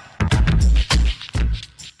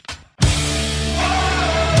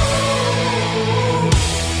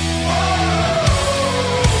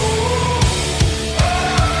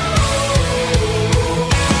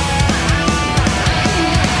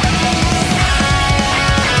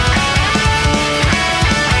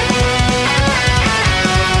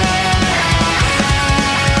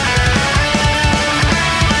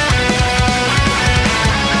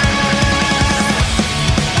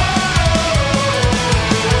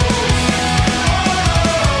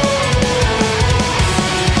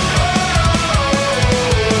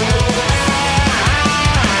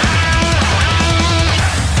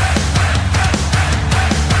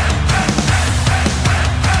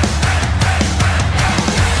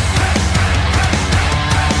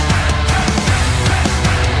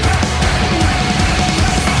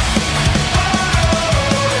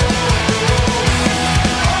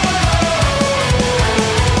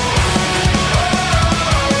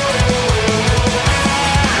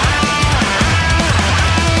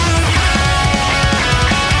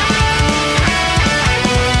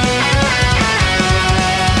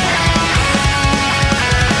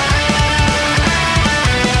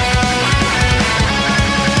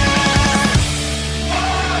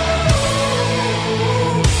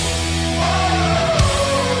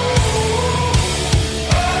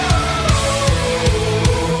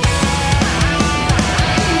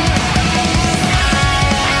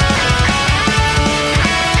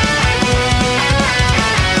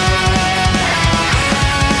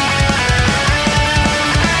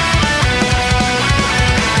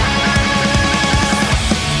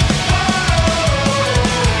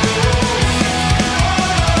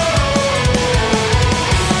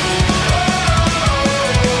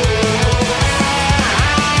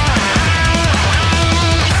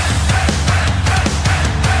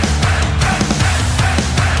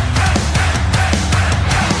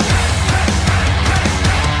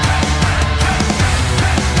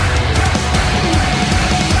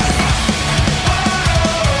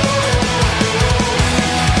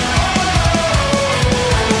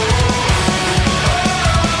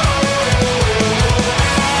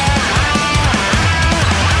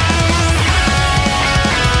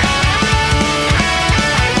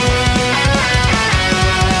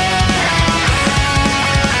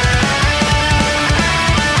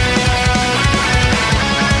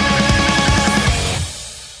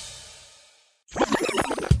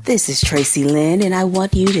 This is Tracy Lynn, and I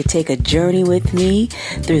want you to take a journey with me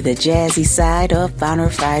through the jazzy side of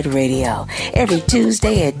Bonafide Radio. Every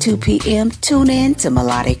Tuesday at 2 p.m., tune in to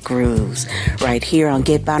Melodic Grooves, right here on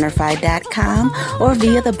GetBonafide.com or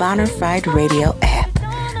via the Bonafide Radio app.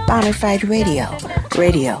 Bonafide Radio,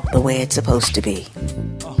 radio the way it's supposed to be.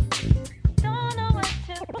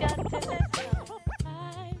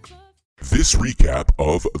 This recap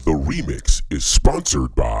of The Remix is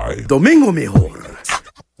sponsored by Domingo Mejor.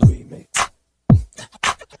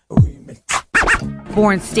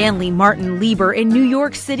 Born Stanley Martin Lieber in New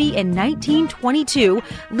York City in 1922,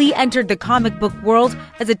 Lee entered the comic book world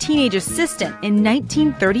as a teenage assistant in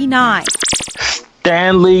 1939.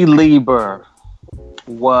 Stanley Lieber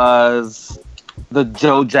was the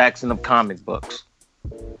Joe Jackson of comic books.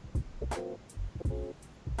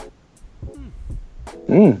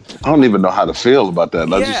 I don't even know how to feel about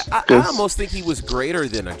that. I almost think he was greater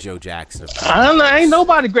than a Joe Jackson. I don't know. Ain't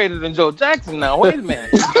nobody greater than Joe Jackson now. Wait a minute.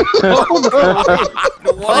 Hold on.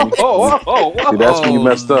 See, that's when you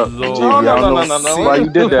messed up. No. Why you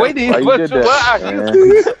did that?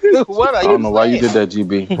 What I don't know why you did that,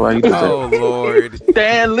 GB. Why you did that? Oh, Lord.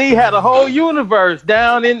 Stan Lee had a whole universe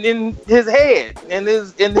down in his head, in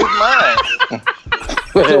his mind.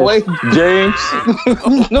 James.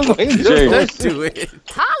 Let's do it.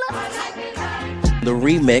 The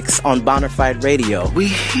remix on Bonafide Radio. We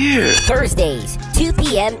here Thursdays, 2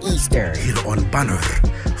 p.m. Eastern. Here on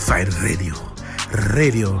Bonafide Radio.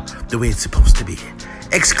 Radio the way it's supposed to be.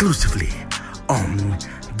 Exclusively on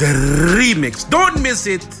the remix. Don't miss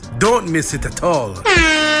it. Don't miss it at all.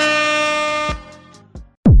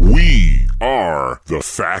 We are the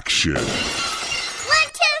Faction.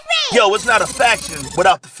 Yo, it's not a faction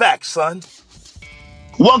without the facts, son.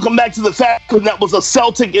 Welcome back to the Faction. That was a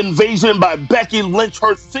Celtic Invasion by Becky Lynch,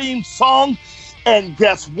 her theme song. And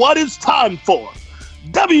guess what it's time for?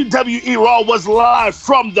 WWE Raw was live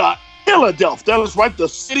from the Philadelphia. That's right, the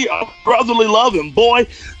city of brotherly love. And boy,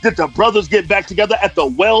 did the brothers get back together at the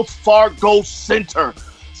Wells Fargo Center.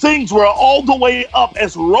 Things were all the way up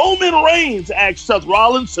as Roman Reigns asked Seth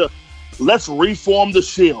Rollins to let's reform the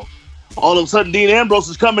Shield. All of a sudden, Dean Ambrose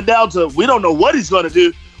is coming down to, we don't know what he's going to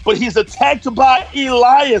do, but he's attacked by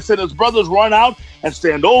Elias, and his brothers run out and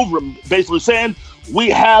stand over him, basically saying, we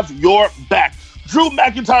have your back. Drew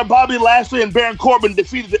McIntyre, Bobby Lashley, and Baron Corbin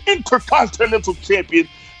defeated the Intercontinental Champion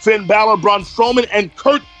Finn Balor, Braun Strowman, and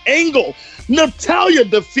Kurt Angle. Natalya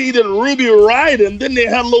defeated Ruby Riott, and then they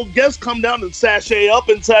had a little guest come down and sashay up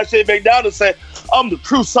and sashay back down and say, I'm the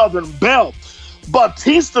true Southern Belle.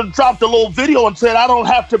 Batista dropped a little video and said, I don't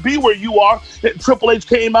have to be where you are. And Triple H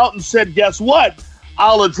came out and said, guess what?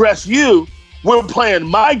 I'll address you. We're playing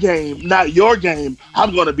my game, not your game.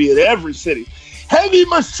 I'm going to be at every city. Heavy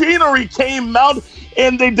Machinery came out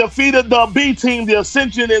and they defeated the B Team, the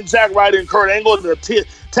Ascension, and Zack Ryder and Kurt Angle in the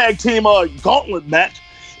tag team gauntlet match.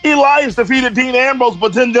 Elias defeated Dean Ambrose,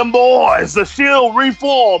 but then them boys, the Shield,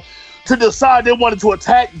 reformed to decide they wanted to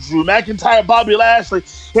attack Drew McIntyre, Bobby Lashley,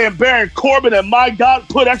 and Baron Corbin, and my God,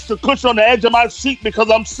 put extra cushion on the edge of my seat because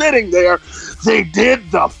I'm sitting there. They did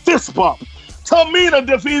the fist bump. Tamina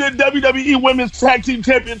defeated WWE Women's Tag Team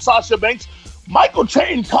Champion Sasha Banks. Michael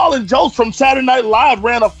Che and Colin Jost from Saturday Night Live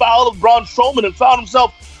ran afoul of Braun Strowman and found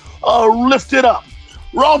himself lifted up.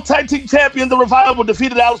 Raw Tag Team Champion The Revival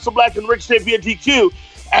defeated Aleister Black and Ricochet via DQ.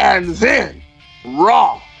 And then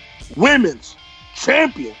Raw Women's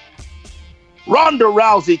Champion Ronda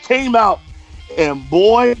Rousey came out and,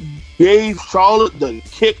 boy, gave Charlotte the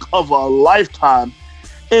kick of a lifetime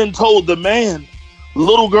and told the man,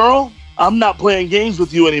 little girl, I'm not playing games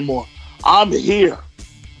with you anymore. I'm here.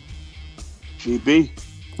 GB,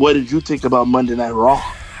 what did you think about Monday Night Raw?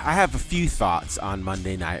 I have a few thoughts on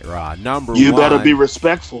Monday Night Raw. Number you one, better be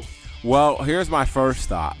respectful. Well, here's my first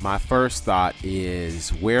thought. My first thought is,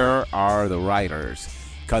 where are the writers?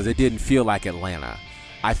 Because it didn't feel like Atlanta.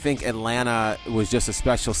 I think Atlanta was just a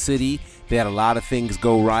special city. They had a lot of things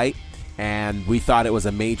go right, and we thought it was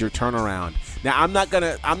a major turnaround. Now, I'm not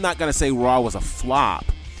gonna say Raw was a flop,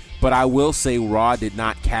 but I will say Raw did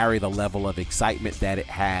not carry the level of excitement that it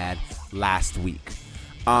had last week.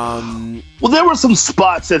 Well, there were some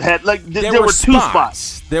spots that had, like, there were two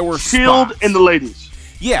spots. There were Shield spots. And the ladies.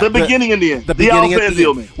 Yeah, the beginning and the end. The alpha and the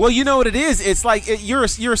omega. Well, you know what it is. It's like you're a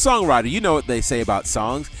songwriter. You know what they say about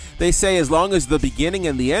songs. They say as long as the beginning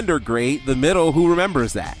and the end are great, the middle, who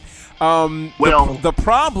remembers that? The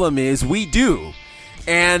problem is we do,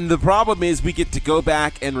 and the problem is we get to go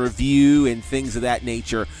back and review and things of that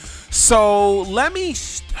nature. So let me.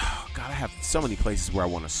 God, I have so many places where I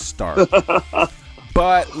want to start.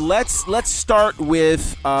 But let's start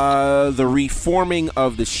with the reforming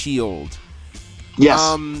of the Shield. Yes.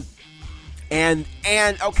 And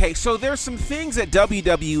okay, so there's some things that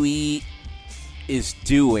WWE is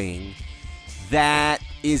doing that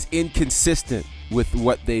is inconsistent with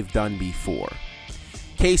what they've done before.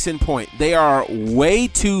 Case in point, they are way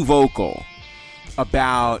too vocal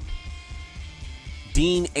about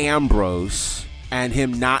Dean Ambrose and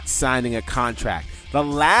him not signing a contract. The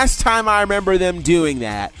last time I remember them doing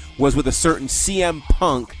that was with a certain CM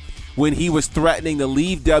Punk when he was threatening to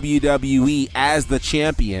leave WWE as the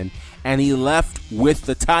champion, and he left with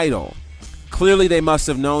the title. Clearly, they must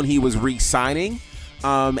have known he was re-signing,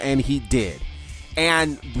 and he did.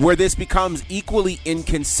 And where this becomes equally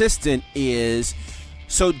inconsistent is,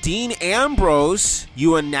 so Dean Ambrose,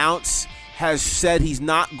 you announce, has said he's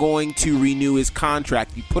not going to renew his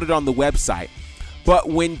contract. You put it on the website. But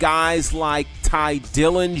when guys like Ty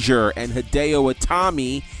Dillinger and Hideo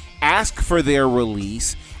Itami ask for their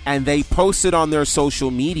release and they post it on their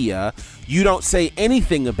social media, you don't say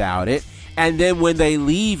anything about it. And then when they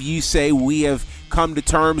leave, you say we have come to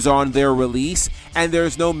terms on their release, and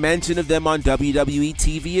there's no mention of them on WWE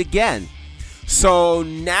TV again. So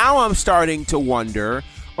now I'm starting to wonder,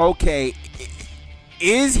 okay,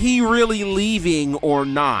 is he really leaving or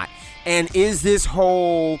not? And is this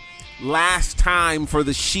whole last time for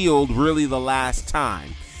the Shield really the last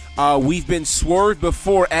time? We've been swerved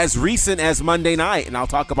before as recent as Monday night, and I'll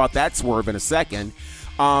talk about that swerve in a second.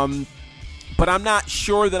 But I'm not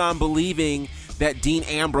sure that I'm believing that Dean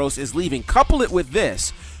Ambrose is leaving. Couple it with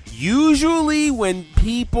this. Usually when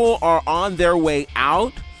people are on their way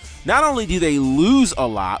out, not only do they lose a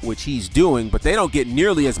lot, which he's doing, but they don't get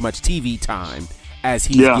nearly as much TV time as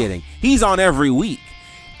he's getting. He's on every week.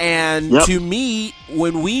 And to me,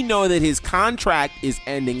 when we know that his contract is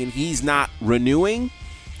ending and he's not renewing,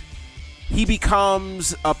 he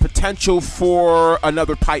becomes a potential for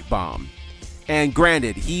another pipe bomb. And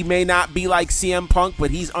granted, he may not be like CM Punk, but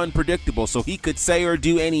he's unpredictable, so he could say or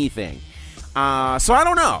do anything. So I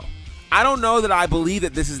don't know. I don't know that I believe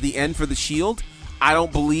that this is the end for the Shield. I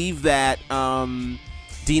don't believe that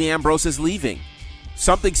Dean Ambrose is leaving.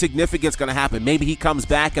 Something significant's going to happen. Maybe he comes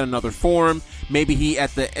back in another form. Maybe he,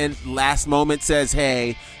 at the end, last moment, says,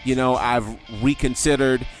 hey, I've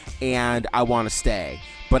reconsidered and I want to stay.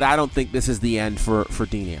 But I don't think this is the end for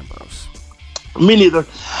Dean Ambrose. Me neither.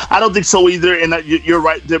 I don't think so either. And you're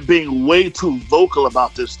right. They're being way too vocal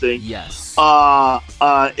about this thing. Yes.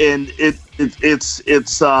 And it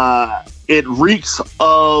reeks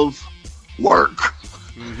of work.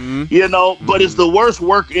 Mm-hmm. But it's the worst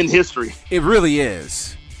work in history. It really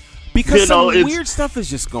is. Because some weird stuff is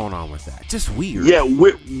just going on with that. Just weird. Yeah,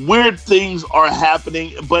 weird things are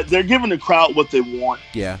happening, but they're giving the crowd what they want.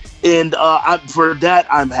 Yeah. And for that,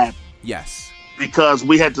 I'm happy. Yes. Because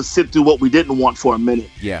we had to sit through what we didn't want for a minute.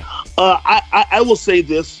 Yeah. I will say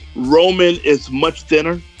this. Roman is much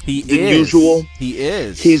thinner than usual. He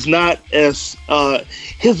is. He's not as...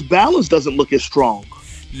 his balance doesn't look as strong.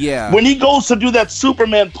 Yeah. When he goes to do that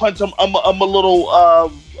Superman punch, I'm a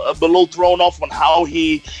little thrown off on how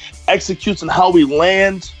he executes and how he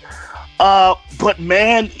lands. But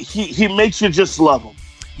man, he makes you just love him.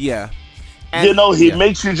 Yeah. And, he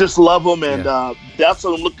makes you just love him, and that's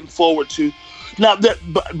what I'm looking forward to. Now,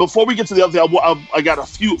 before we get to the other thing, I got a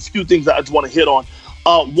few things that I just want to hit on.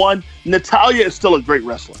 One, Natalya is still a great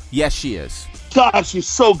wrestler. Yes, she is. God, she's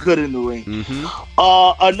so good in the ring.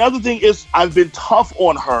 Mm-hmm. Another thing is I've been tough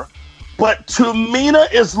on her, but Tamina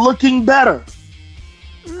is looking better.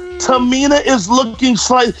 Tamina is looking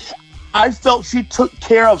slightly... I felt she took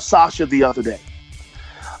care of Sasha the other day.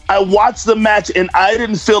 I watched the match, and I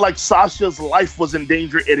didn't feel like Sasha's life was in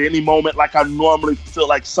danger at any moment, like I normally feel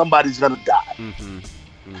like somebody's going to die. Mm-hmm.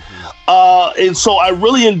 Mm-hmm. And so I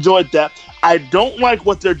really enjoyed that. I don't like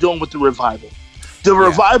what they're doing with the Revival. The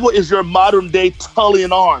Revival is your modern-day Tully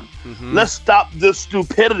and Arn. Mm-hmm. Let's stop this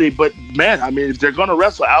stupidity. But, man, I mean, if they're going to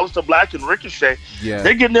wrestle Aleister Black and Ricochet,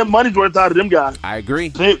 they're getting their money's worth out of them guys. I agree.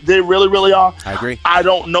 They really, really are. I agree. I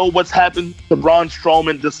don't know what's happened to Braun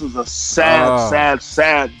Strowman. This is a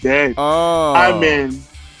sad day. I mean,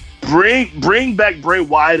 bring back Bray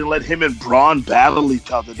Wyatt and let him and Braun battle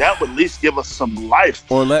each other. That would at least give us some life.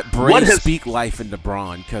 Or let Bray speak life into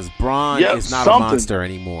Braun, because Braun is not a monster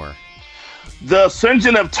anymore. The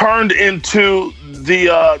Ascension have turned into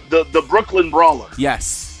the Brooklyn Brawler.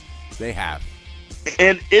 Yes, they have.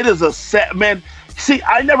 And it is a sad... Man, see,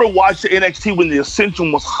 I never watched the NXT when the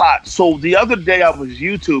Ascension was hot. So the other day I was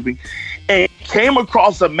YouTubing and came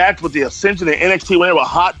across a match with the Ascension and NXT when they were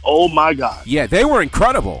hot. Oh, my God. Yeah, they were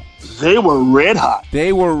incredible. They were red hot.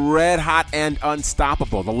 They were red hot and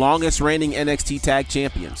unstoppable. The longest reigning NXT Tag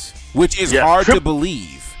Champions, which is hard to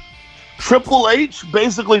believe. Triple H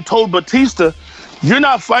basically told Batista, "You're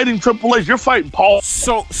not fighting Triple H, you're fighting Paul."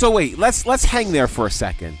 So wait, let's hang there for a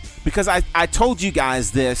second, because I told you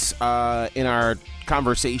guys this in our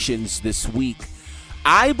conversations this week.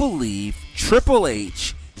 I believe Triple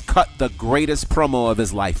H cut the greatest promo of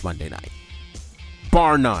his life Monday night,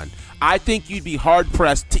 bar none. I think you'd be hard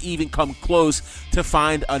pressed to even come close to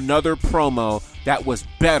find another promo that was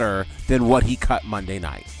better than what he cut Monday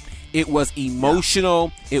night. It was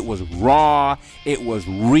emotional. It was raw. It was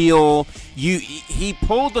real. He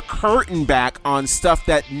pulled the curtain back on stuff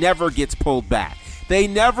that never gets pulled back. They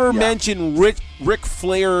never mention Ric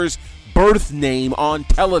Flair's birth name on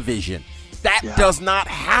television. That does not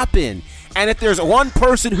happen. And if there's one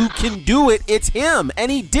person who can do it, it's him, and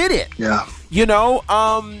he did it. Yeah. You know,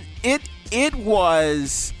 it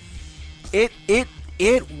was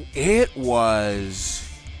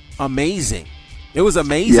amazing. It was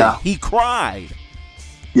amazing. Yeah. He cried.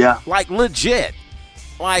 Yeah. Like legit.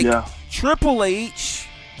 Like Triple H.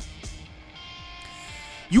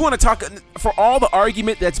 You want to talk for all the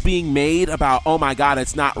argument that's being made about, oh my God,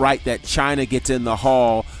 it's not right that China gets in the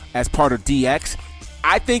Hall as part of DX.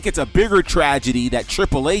 I think it's a bigger tragedy that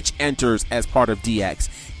Triple H enters as part of DX.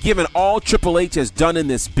 Given all Triple H has done in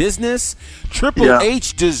this business, Triple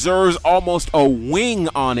H deserves almost a wing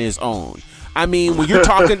on his own. I mean, when you're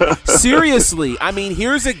talking seriously, I mean,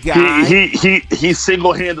 here's a guy. He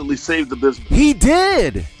single-handedly saved the business. He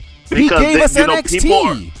did. Because he gave us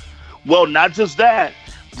NXT. Well, not just that.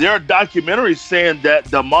 There are documentaries saying that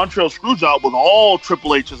the Montreal Screwjob was all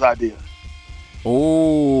Triple H's idea.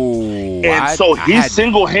 Oh. And so he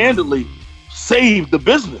single-handedly saved the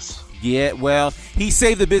business. Yeah, well, he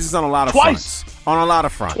saved the business on a lot of fronts. On a lot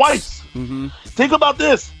of fronts. Twice. Mm-hmm. Think about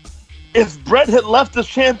this. If Brett had left as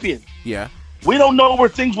champion, we don't know where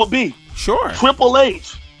things would be. Sure. Triple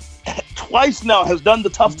H twice now has done the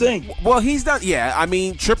tough thing. Well, he's done, I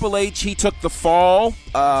mean, Triple H, he took the fall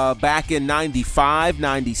back in 95,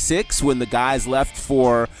 96 when the guys left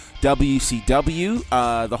for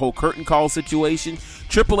WCW, the whole curtain call situation.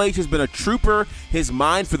 Triple H has been a trooper. His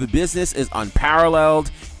mind for the business is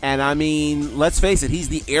unparalleled. And, I mean, let's face it, he's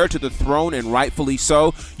the heir to the throne, and rightfully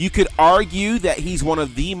so. You could argue that he's one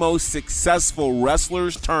of the most successful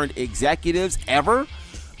wrestlers turned executives ever.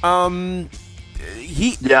 It's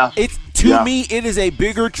to me, it is a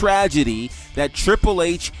bigger tragedy that Triple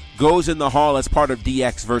H goes in the Hall as part of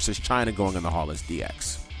DX versus China going in the Hall as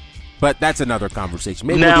DX. But that's another conversation.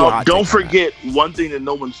 Maybe now, don't forget one thing that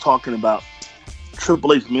no one's talking about.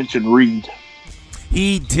 Triple H mentioned Reed.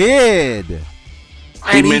 He did.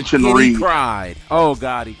 He mentioned Reed. He cried. Oh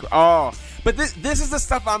God, he cried. Oh, but this is the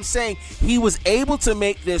stuff I'm saying. He was able to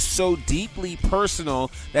make this so deeply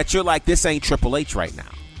personal that you're like, this ain't Triple H right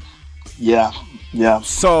now. Yeah.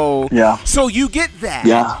 So you get that.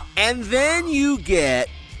 Yeah. And then you get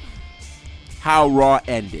how Raw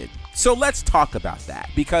ended. So let's talk about that,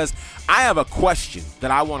 because I have a question that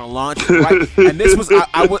I want to launch. Right? And this was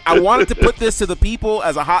I wanted to put this to the people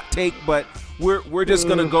as a hot take, but we're just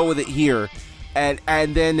gonna go with it here, and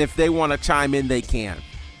then if they want to chime in, they can.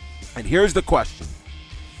 And here's the question: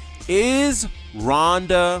 is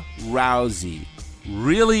Ronda Rousey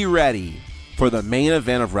really ready for the main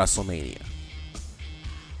event of WrestleMania?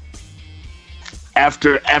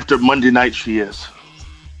 After Monday night, she is.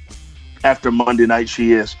 After Monday night,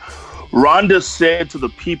 she is. Ronda said to the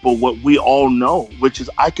people what we all know, which is,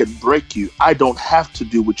 I can break you. I don't have to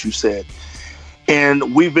do what you said.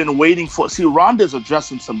 And we've been waiting for... See, Ronda's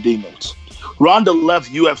addressing some demons. Ronda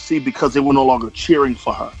left UFC because they were no longer cheering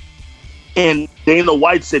for her. And Dana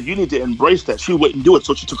White said, you need to embrace that. She wouldn't do it,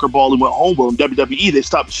 so she took her ball and went home. Well, in WWE, they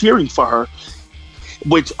stopped cheering for her,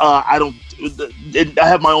 which I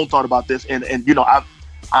have my own thought about this. And you know,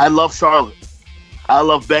 I love Charlotte. I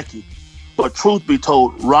love Becky. But truth be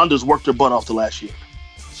told, Ronda's worked her butt off the last year.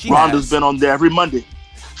 Ronda's been on there every Monday.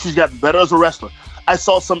 She's gotten better as a wrestler. I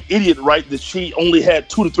saw some idiot write that she only had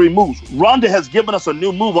 2 to 3 moves. Ronda has given us a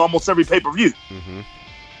new move almost every pay-per-view. Mm-hmm.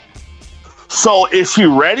 So is she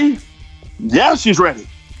ready? Yeah, she's ready.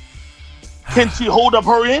 Can she hold up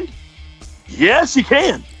her end? Yeah, she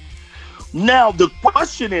can. Now, the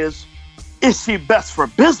question is she best for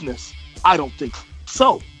business? I don't think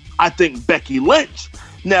so. I think Becky Lynch.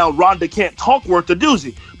 Now, Ronda can't talk worth a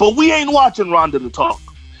doozy, but we ain't watching Ronda to talk.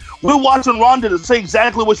 We're watching Ronda to say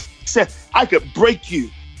exactly what she said. I could break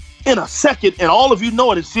you in a second, and all of you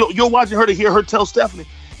know it. And you're watching her to hear her tell Stephanie,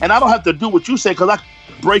 and I don't have to do what you say because I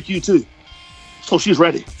could break you too. So she's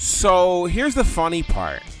ready. So here's the funny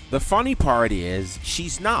part. The funny part is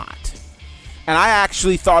she's not. And I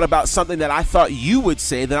actually thought about something that I thought you would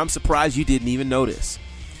say that I'm surprised you didn't even notice.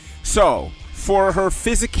 So, for her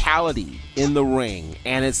physicality in the ring,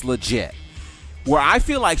 and it's legit, where I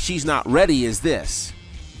feel like she's not ready is this.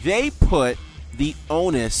 They put the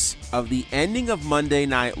onus of the ending of Monday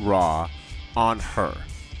Night Raw on her.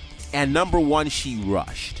 And number one, she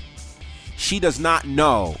rushed. She does not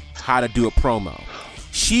know how to do a promo.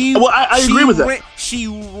 I agree with that. She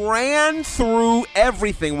ran through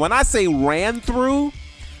everything. When I say ran through,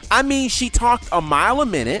 I mean she talked a mile a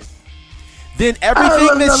minute. Then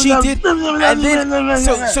everything that she did, and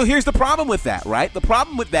then so here's the problem with that, right? The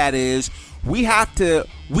problem with that is we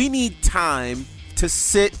need time to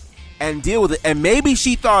sit and deal with it. And maybe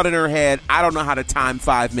she thought in her head, I don't know how to time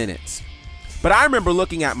 5 minutes. But I remember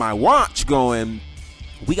looking at my watch going,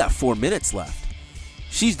 we got 4 minutes left.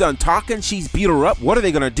 She's done talking. She's beat her up. What are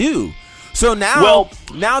they going to do? So now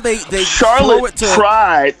they Charlotte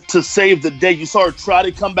tried to save the day. You saw her try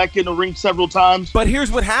to come back in the ring several times. But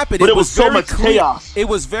here's what happened. But it was so much chaos. It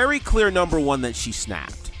was very clear, number one, that she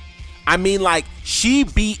snapped. I mean, like, she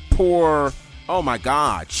beat oh my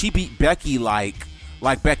God, she beat Becky like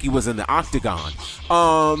Becky was in the octagon.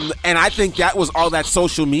 And I think that was all that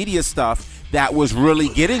social media stuff that was really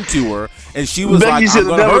getting to her. And she was Becky like, should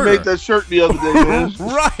have never made that shirt the other day, man.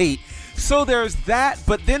 Right. So there's that,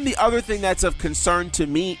 but then the other thing that's of concern to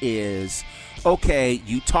me is, okay,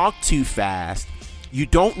 you talk too fast. You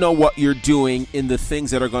don't know what you're doing in the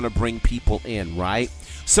things that are going to bring people in, right?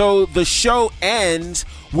 So the show ends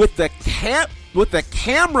with the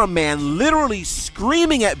cameraman literally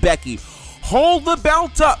screaming at Becky, hold the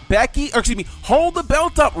belt up, Becky. Or excuse me, hold the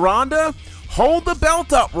belt up, Ronda. Hold the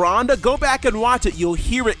belt up, Ronda. Go back and watch it. You'll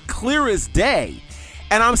hear it clear as day.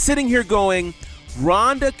 And I'm sitting here going,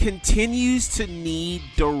 Ronda continues to need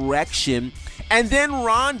direction. And then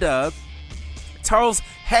Ronda tells,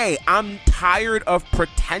 hey, I'm tired of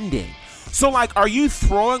pretending. So, like, are you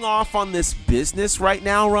throwing off on this business right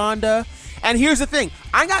now, Ronda? And here's the thing.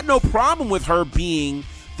 I got no problem with her being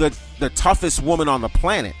the toughest woman on the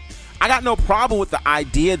planet. I got no problem with the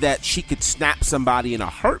idea that she could snap somebody in a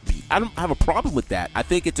heartbeat. I don't have a problem with that. I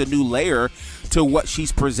think it's a new layer to what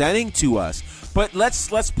she's presenting to us. But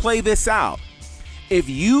let's play this out. If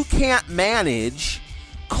you can't manage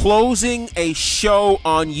closing a show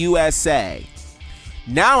on USA,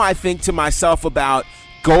 now I think to myself about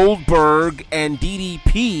Goldberg and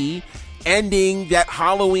DDP ending that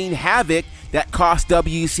Halloween Havoc that cost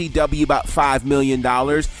WCW about $5 million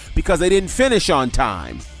because they didn't finish on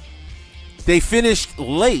time. They finished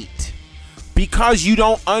late because you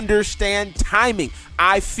don't understand timing.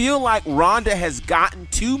 I feel like Ronda has gotten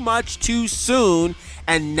too much too soon.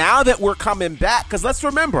 And now that we're coming back, because let's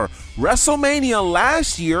remember, WrestleMania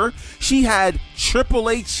last year, she had Triple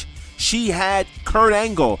H, she had Kurt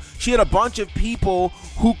Angle, she had a bunch of people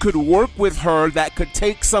who could work with her that could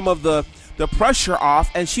take some of the pressure off,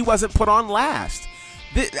 and she wasn't put on last.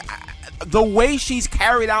 The way she's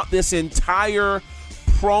carried out this entire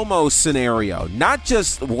promo scenario, not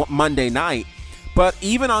just Monday night, but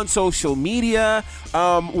even on social media,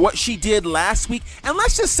 what she did last week. And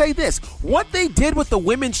let's just say this. What they did with the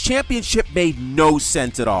Women's Championship made no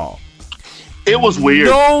sense at all. It was weird.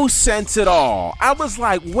 No sense at all. I was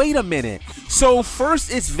like, wait a minute. So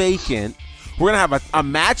first it's vacant. We're going to have a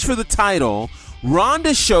match for the title.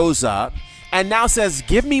 Ronda shows up and now says,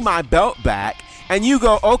 give me my belt back. And you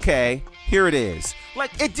go, okay, here it is.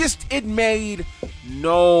 Like, it made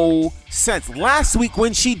no sense. Last week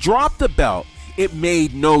when she dropped the belt, it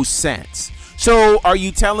made no sense. So are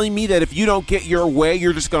you telling me that if you don't get your way,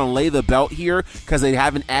 you're just going to lay the belt here because they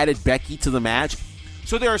haven't added Becky to the match?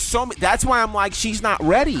 So there are so many. That's why I'm like, she's not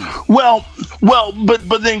ready. Well,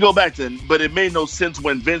 but then go back then. But it made no sense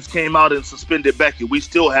when Vince came out and suspended Becky. We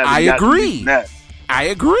still haven't. I agree. I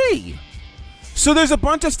agree. So there's a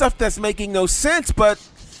bunch of stuff that's making no sense, but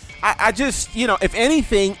I just, if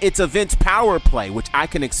anything, it's a Vince power play, which I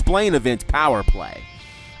can explain a Vince power play.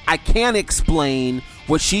 I can't explain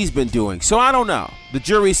what she's been doing. So I don't know. The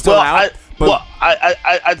jury's still out.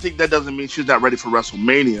 I think that doesn't mean she's not ready for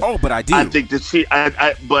WrestleMania. Oh, but I do. I think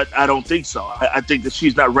that but I don't think so. I think that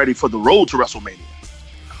she's not ready for the road to WrestleMania.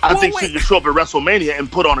 I think she can show up at WrestleMania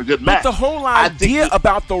and put on a good match. But the whole idea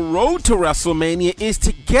about the road to WrestleMania is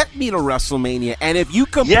to get me to WrestleMania. And if you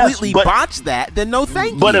completely botch that, then no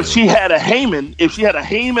thank you. But if she had a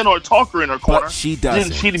Heyman or Talker in her corner, she doesn't.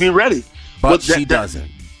 Then she'd be ready. But she doesn't.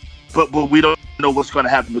 But we don't know what's going to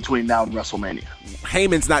happen between now and WrestleMania.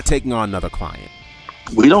 Heyman's not taking on another client.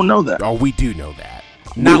 We don't know that. Oh, we do know that.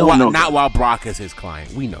 Not while Brock is his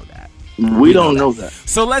client. We know that. We don't know that.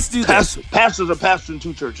 So let's do this. Pastors are pastoring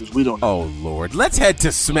two churches. We don't know. Oh, Lord. Let's head to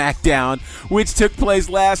SmackDown, which took place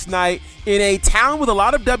last night in a town with a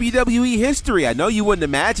lot of WWE history. I know you wouldn't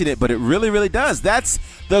imagine it, but it really, really does. That's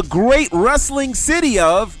the great wrestling city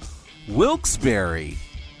of Wilkes-Barre,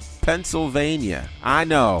 Pennsylvania. I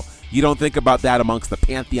know you don't think about that amongst the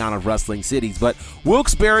pantheon of wrestling cities, but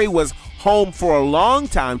Wilkes-Barre was home for a long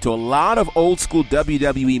time to a lot of old school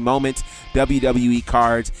WWE moments, WWE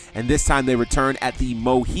cards, and this time they return at the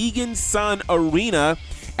Mohegan Sun Arena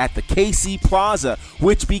at the KC Plaza,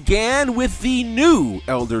 which began with the new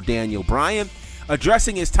Elder Daniel Bryan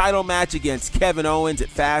addressing his title match against Kevin Owens at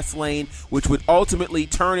Fastlane, which would ultimately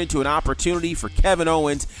turn into an opportunity for Kevin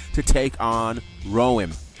Owens to take on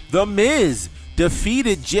Rowan. The Miz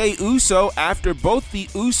defeated Jey Uso after both the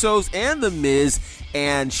Usos and The Miz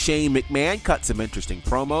and Shane McMahon cut some interesting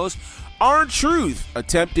promos. R-Truth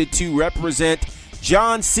attempted to represent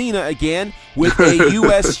John Cena again with a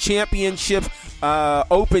U.S. Championship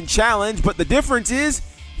Open Challenge, but the difference is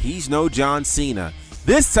he's no John Cena.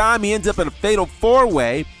 This time he ends up in a fatal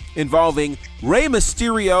four-way involving Rey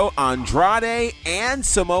Mysterio, Andrade, and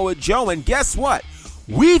Samoa Joe. And guess what?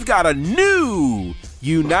 We've got a new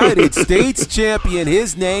United States champion.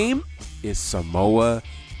 His name is Samoa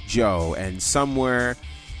Joe. And somewhere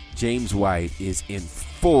James White is in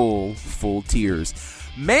full tears.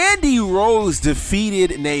 Mandy Rose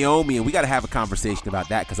defeated Naomi, and we got to have a conversation about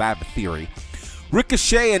that because I have a theory.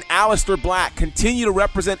 Ricochet and Aleister Black continue to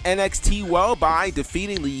represent NXT well by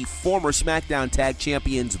defeating the former SmackDown Tag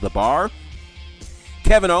Champions The Bar.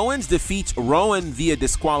 Kevin Owens defeats Rowan via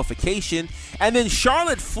disqualification, and then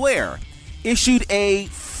Charlotte Flair issued a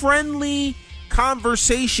friendly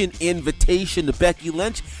conversation invitation to Becky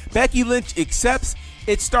Lynch. Becky Lynch accepts.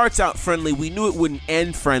 It starts out friendly. We knew it wouldn't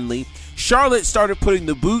end friendly. Charlotte started putting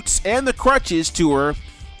the boots and the crutches to her,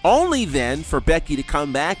 only then for Becky to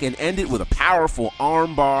come back and end it with a powerful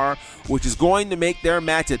armbar, which is going to make their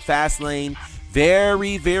match at Fastlane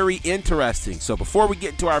very, very interesting. So before we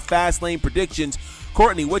get into our Fastlane predictions,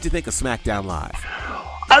 Courtney, what do you think of SmackDown Live?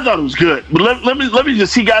 I thought it was good. But let me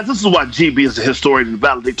just see, guys, this is why GB is a historian and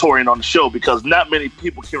valedictorian on the show, because not many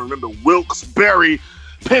people can remember Wilkes-Barre,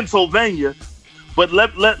 Pennsylvania. But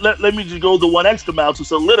let me just go the one extra mile to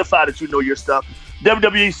solidify that you know your stuff.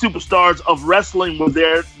 WWE Superstars of Wrestling were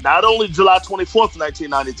there not only July 24th,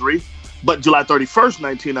 1993, but July 31st,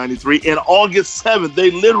 1993, and August 7th.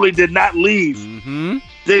 They literally did not leave. Mm-hmm.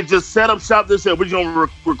 They just set up shop. They said, we're going to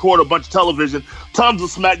record a bunch of television. Tons of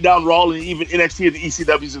SmackDown, Raw, and even NXT and the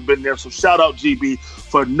ECWs have been there. So shout out GB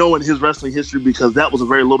for knowing his wrestling history, because that was a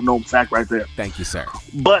very little-known fact right there. Thank you, sir.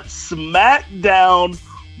 But SmackDown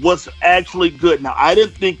was actually good. Now, I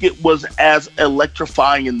didn't think it was as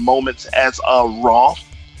electrifying in moments as Raw.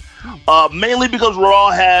 Mainly because Raw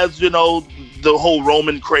has, the whole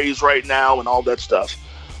Roman craze right now and all that stuff.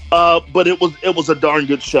 But it was a darn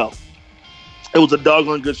good show. It was a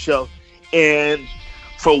doggone good show. And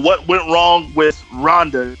for what went wrong with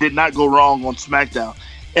Ronda, did not go wrong on SmackDown.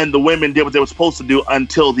 And the women did what they were supposed to do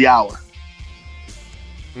until the hour.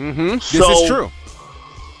 Mm-hmm. This is true.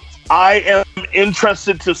 I am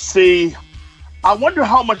interested to see. I wonder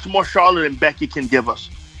how much more Charlotte and Becky can give us.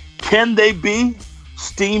 Can they be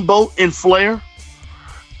Steamboat and Flair?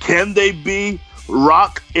 Can they be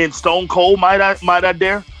Rock and Stone Cold? Might I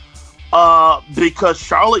dare? Because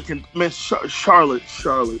Charlotte can. Man, Charlotte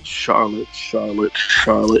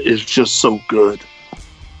is just so good.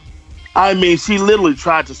 I mean, she literally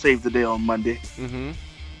tried to save the day on Monday,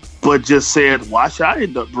 but just said, "Why should I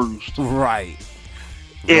end up bruised?" Right.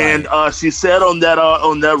 And she said on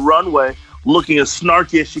that runway, looking as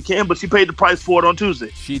snarky as she can, but she paid the price for it on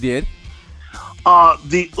Tuesday. She did.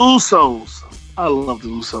 The Usos. I love the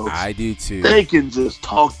Usos. I do too. They can just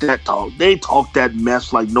talk that talk. They talk that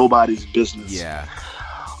mess like nobody's business. Yeah.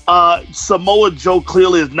 Samoa Joe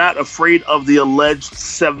clearly is not afraid of the alleged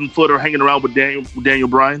 7-footer hanging around with Daniel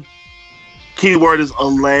Bryan. Keyword is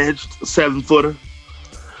alleged 7-footer.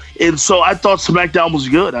 And so I thought SmackDown was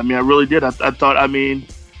good. I mean, I really did. I thought, I'm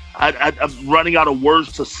running out of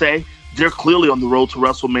words to say. They're clearly on the road to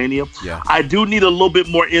WrestleMania. Yeah. I do need a little bit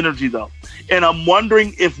more energy, though. And I'm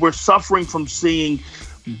wondering if we're suffering from seeing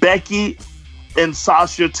Becky and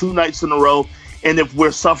Sasha 2 nights in a row, and if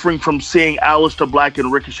we're suffering from seeing Aleister Black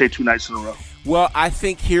and Ricochet 2 nights in a row. Well, I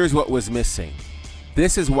think here's what was missing.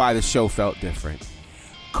 This is why the show felt different.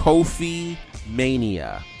 Kofi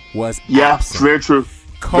Mania was absent. Very true.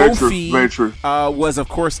 Kofi very true. Was, of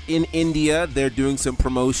course, in India. They're doing some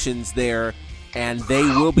promotions there, and they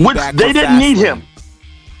will be back. They didn't need him.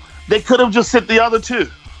 They could have just hit the other two.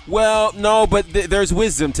 Well, no, but there's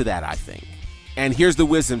wisdom to that, I think. And here's the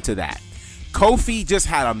wisdom to that. Kofi just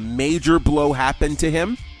had a major blow happen to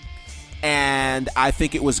him, and I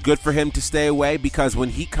think it was good for him to stay away, because when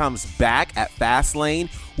he comes back at Fastlane,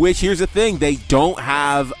 which, here's the thing, they don't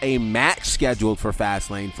have a match scheduled for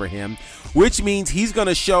Fastlane for him, which means he's going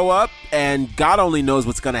to show up, and God only knows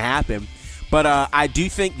what's going to happen. But I do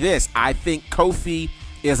think this. I think Kofi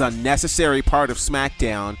is a necessary part of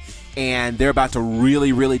SmackDown, and they're about to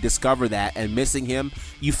really, really discover that. And missing him,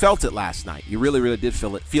 you felt it last night. You really, really did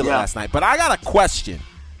feel it last night. But I got a question.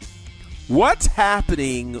 What's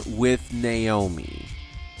happening with Naomi?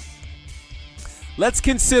 let's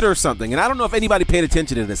consider something. And I don't know if anybody paid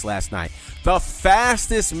attention to this last night. The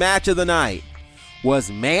fastest match of the night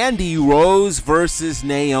was Mandy Rose versus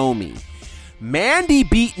Naomi. Mandy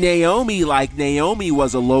beat Naomi like Naomi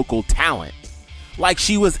was a local talent, like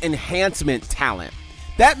she was enhancement talent.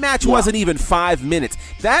 That match wasn't even 5 minutes.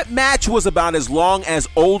 That match was about as long as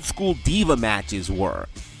old school diva matches were,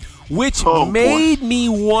 which made me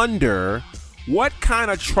wonder, what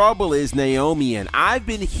kind of trouble is Naomi in? I've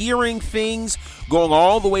been hearing things going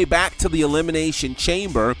all the way back to the Elimination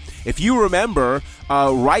Chamber. If you remember,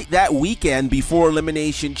 right that weekend before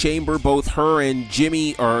Elimination Chamber, both her and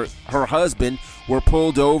Jimmy, or her husband, were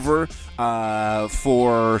pulled over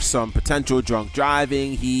for some potential drunk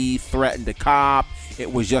driving. He threatened a cop.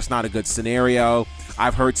 It was just not a good scenario.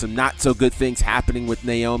 I've heard some not so good things happening with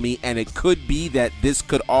Naomi, and it could be that this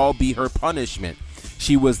could all be her punishment.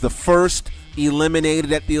 She was the first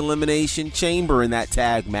eliminated at the Elimination Chamber in that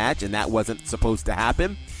tag match, and that wasn't supposed to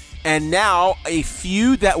happen. And now a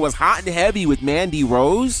feud that was hot and heavy with Mandy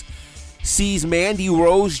Rose sees Mandy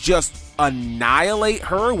Rose just annihilate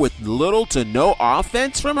her with little to no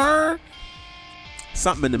offense from her.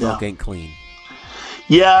 Something in the milk ain't clean.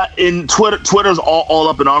 Yeah, and Twitter's all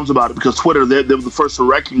up in arms about it, because Twitter, they were the first to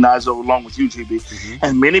recognize it along with you, GB.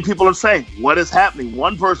 And many people are saying, what is happening?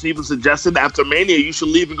 One person even suggested after Mania, you should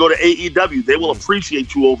leave and go to AEW. They will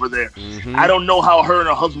appreciate you over there. I don't know how her and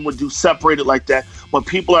her husband would do separated like that, but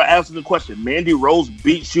people are asking the question, Mandy Rose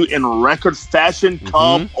beats you in record fashion?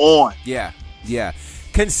 Come on. Yeah.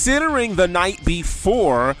 Considering the night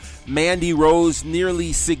before, Mandy Rose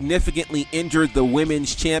nearly significantly injured the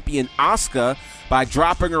women's champion Asuka by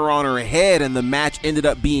dropping her on her head, and the match ended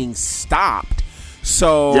up being stopped.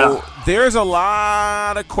 So there's a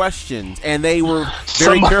lot of questions, and they were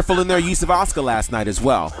very careful in their use of Asuka last night as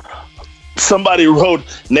well. Somebody wrote,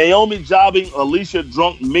 Naomi jobbing, Alicia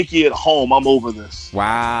drunk, Mickey at home. I'm over this.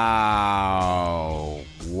 Wow.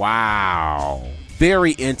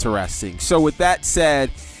 Very interesting. So with that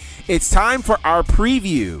said, it's time for our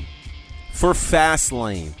preview for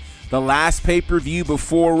Fastlane, the last pay-per-view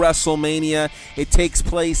before WrestleMania. It takes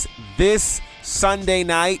place this Sunday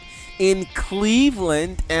night in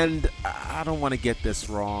Cleveland, and I don't want to get this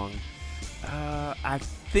wrong. I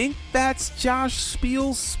think that's Josh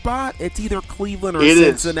Spiel's spot. It's either Cleveland or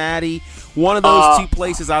Cincinnati. One of those two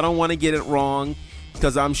places. I don't want to get it wrong,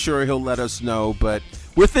 because I'm sure he'll let us know, but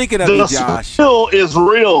we're thinking of you, Josh. The Spiel is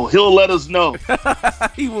real. He'll let us know.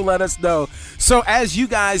 He will let us know. So as you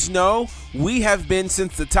guys know, we have been,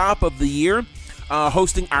 since the top of the year,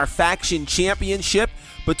 hosting our faction championship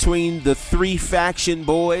between the three faction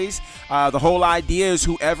boys. The whole idea is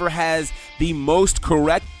whoever has the most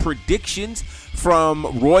correct predictions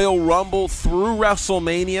from Royal Rumble through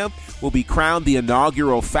WrestleMania will be crowned the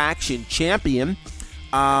inaugural faction champion.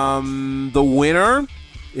 The winner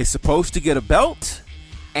is supposed to get a belt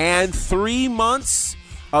and 3 months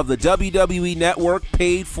of the WWE Network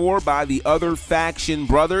paid for by the other faction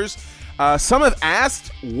brothers. Some have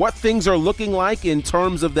asked what things are looking like in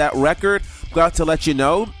terms of that record. Got to let you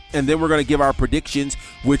know, and then we're going to give our predictions,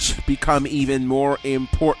 which become even more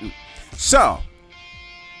important. So,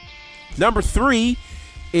 number 3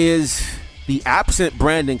 is the absent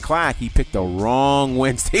Brandon Clack. He picked the wrong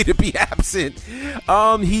Wednesday to be absent.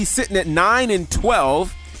 He's sitting at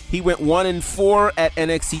 9-12. He went 1-4 at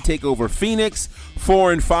NXT TakeOver Phoenix,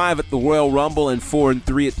 4-5 at the Royal Rumble, and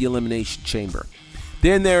 4-3 at the Elimination Chamber.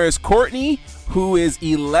 Then there is Courtney, who is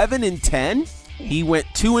 11-10. He went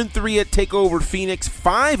 2-3 at TakeOver Phoenix,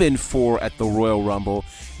 5-4 at the Royal Rumble,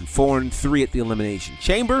 and 4-3 at the Elimination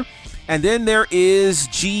Chamber. And then there is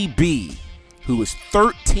GB, who is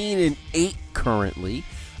 13-8 currently.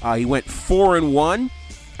 He went 4-1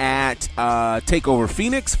 at TakeOver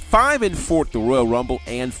Phoenix, 5-4 at the Royal Rumble,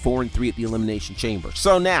 and 4-3 at the Elimination Chamber.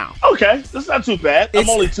 So now, okay, that's not too bad. I'm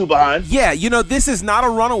only 2 behind. Yeah, this is not a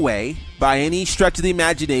runaway by any stretch of the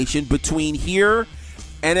imagination. Between here,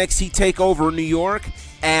 NXT TakeOver New York,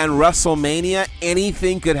 and WrestleMania,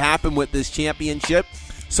 anything could happen with this championship.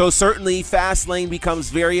 So certainly Fastlane becomes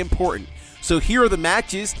very important. So here are the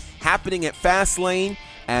matches happening at Fastlane,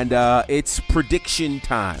 and it's prediction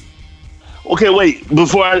time. Okay, wait.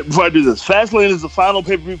 Before I do this, Fastlane is the final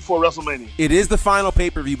pay-per-view before WrestleMania. It is the final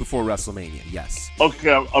pay-per-view before WrestleMania, yes.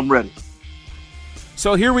 Okay, I'm ready.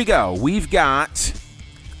 So here we go. We've got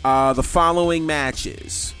the following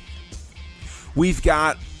matches. We've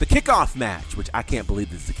got the kickoff match, which I can't believe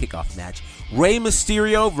this is the kickoff match. Rey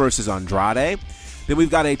Mysterio versus Andrade. Then we've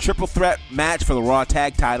got a triple threat match for the Raw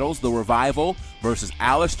Tag Titles. The Revival versus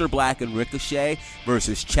Aleister Black and Ricochet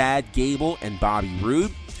versus Chad Gable and Bobby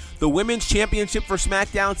Roode. The Women's Championship for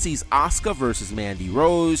SmackDown sees Asuka versus Mandy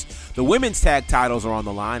Rose. The Women's Tag Titles are on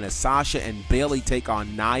the line as Sasha and Bayley take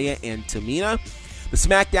on Nia and Tamina. The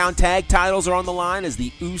SmackDown Tag Titles are on the line as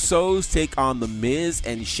the Usos take on The Miz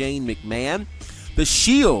and Shane McMahon. The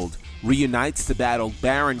Shield reunites to battle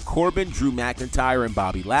Baron Corbin, Drew McIntyre, and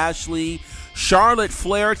Bobby Lashley. Charlotte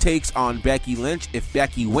Flair takes on Becky Lynch. If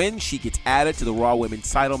Becky wins, she gets added to the Raw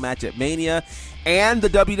Women's title match at Mania. And the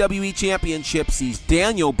WWE Championship sees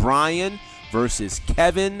Daniel Bryan versus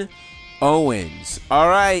Kevin Owens. All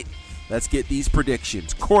right, let's get these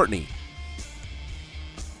predictions. Courtney.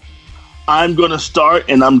 I'm going to start,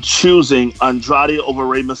 and I'm choosing Andrade over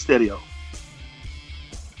Rey Mysterio.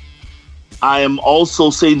 I am also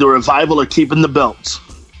saying the Revival are keeping the belts.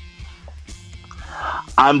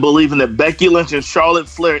 I'm believing that Becky Lynch and Charlotte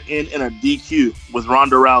Flair in a DQ with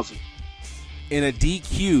Ronda Rousey. In a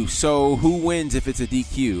DQ, so who wins if it's a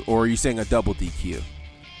DQ? Or are you saying a double DQ?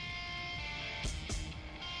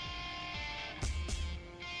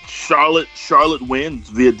 Charlotte wins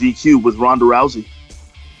via DQ with Ronda Rousey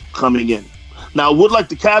coming in. Now, I would like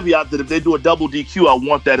to caveat that if they do a double DQ, I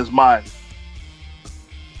want that as mine.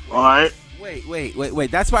 All right?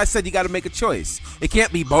 Wait. That's why I said you got to make a choice. It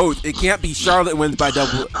can't be both. It can't be Charlotte wins by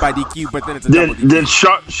DQ, but then it's a double DQ. Then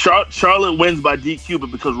Charlotte wins by DQ,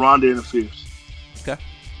 but because Ronda interferes. Okay.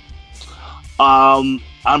 I'm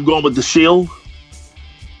going with the Shield.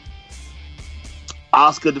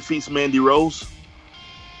 Asuka defeats Mandy Rose.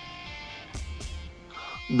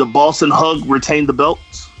 The Boss and Hug retain the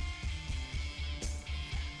belts.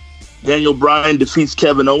 Daniel Bryan defeats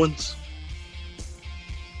Kevin Owens.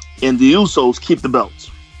 And the Usos keep the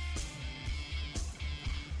belts.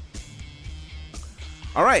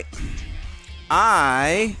 All right.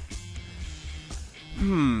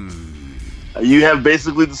 You have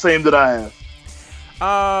basically the same that I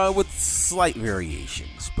have. With slight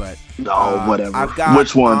variations, but whatever. I've got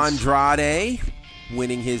Which ones? Andrade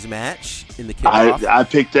winning his match in the kickoff. I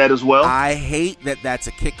picked that as well. I hate that that's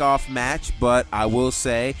a kickoff match, but I will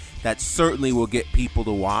say that certainly will get people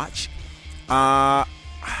to watch. I'm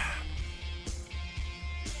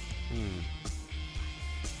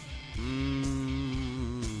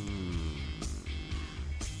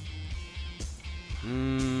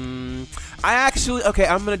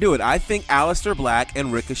going to do it. I think Aleister Black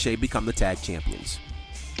and Ricochet become the tag champions.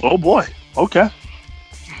 Oh, boy. Okay.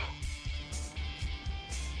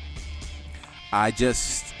 I think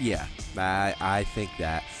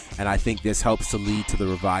that. And I think this helps to lead to the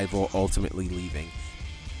Revival ultimately leaving.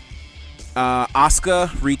 Asuka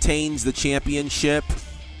retains the championship.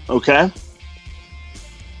 Okay.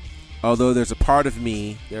 Although there's a part of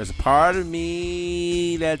me that's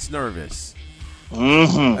nervous.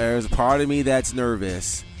 Mm-hmm. There's a part of me that's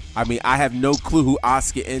nervous. I mean, I have no clue who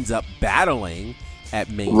Asuka ends up battling at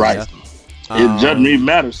Mania. Right. It doesn't even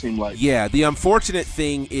matter, seem like. Yeah, the unfortunate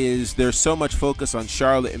thing is there's so much focus on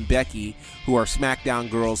Charlotte and Becky, who are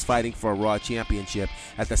SmackDown girls fighting for a Raw championship,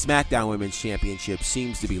 that the SmackDown Women's Championship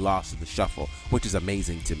seems to be lost in the shuffle, which is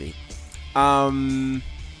amazing to me.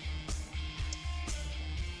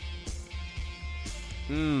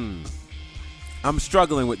 I'm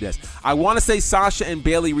struggling with this. I want to say Sasha and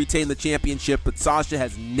Bayley retain the championship, but Sasha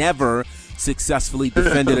has never successfully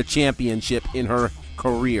defended a championship in her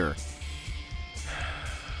career.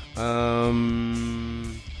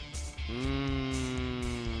 No,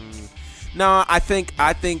 I think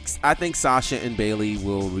Sasha and Bayley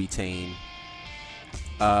will retain.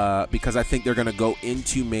 Because I think they're going to go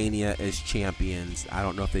into Mania as champions. I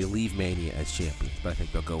don't know if they leave Mania as champions, but I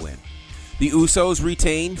think they'll go in. The Usos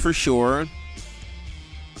retain for sure.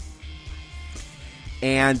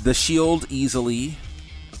 And the Shield easily.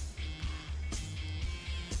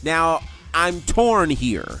 Now, I'm torn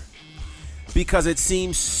here because it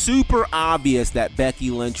seems super obvious that Becky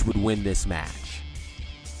Lynch would win this match.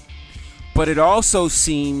 But it also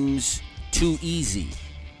seems too easy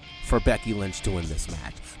for Becky Lynch to win this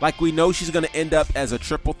match. Like, we know she's going to end up as a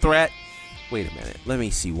triple threat. Wait a minute. Let me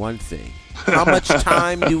see one thing. How much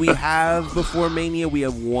time do we have before Mania? We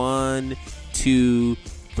have 1, 2,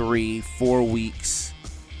 3, 4 weeks.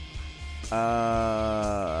 All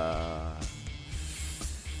right,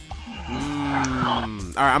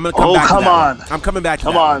 I'm going to come back to that one. I'm coming back to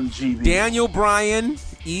that one. GB. Daniel Bryan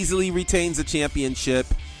easily retains the championship,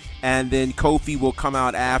 and then Kofi will come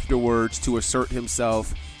out afterwards to assert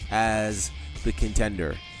himself as the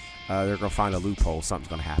contender. They're going to find a loophole. Something's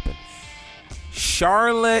going to happen.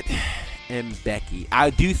 Charlotte and Becky.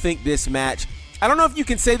 I do think this match, I don't know if you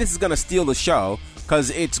can say this is going to steal the show, because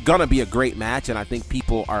it's going to be a great match, and I think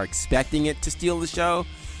people are expecting it to steal the show.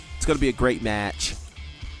 It's going to be a great match.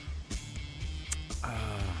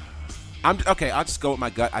 I'll just go with my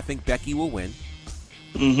gut. I think Becky will win.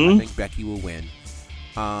 Mm-hmm. I think Becky will win.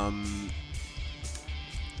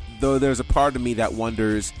 Though there's a part of me that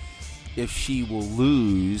wonders if she will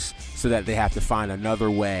lose so that they have to find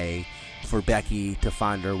another way for Becky to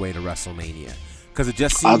find her way to WrestleMania. Because it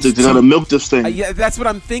just seems I think they're going to milk this thing. Yeah, that's what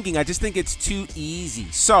I'm thinking. I just think it's too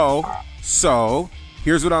easy. So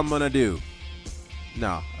here's what I'm going to do.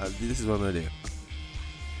 No, this is what I'm going to do.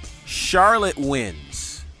 Charlotte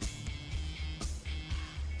wins.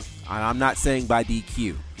 I'm not saying by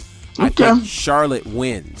DQ. I think Charlotte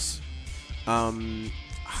wins. It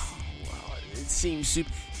seems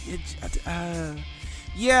super.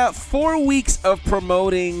 4 weeks of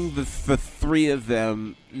promoting the three of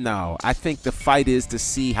them. No, I think the fight is to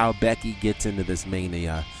see how Becky gets into this main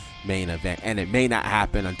event, and it may not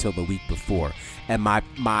happen until the week before. And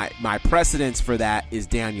my precedence for that is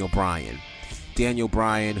Daniel Bryan. Daniel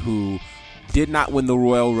Bryan, who did not win the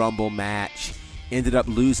Royal Rumble match, ended up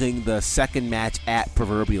losing the second match at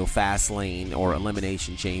proverbial Fastlane or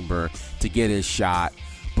Elimination Chamber to get his shot,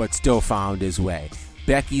 but still found his way.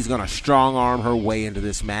 Becky's going to strong arm her way into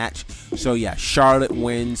this match. So, yeah, Charlotte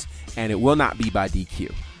wins, and it will not be by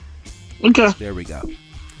DQ. Okay. There we go.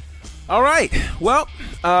 All right. Well,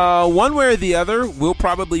 one way or the other, we'll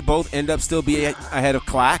probably both end up still be ahead of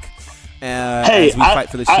Clack as we fight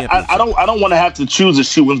for the championship. I don't want to have to choose if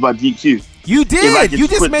she wins by DQ. You did. You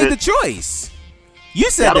just made the choice. You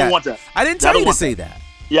said that. I don't want that. I didn't tell you to say that.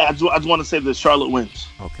 Yeah, I just want to say that Charlotte wins.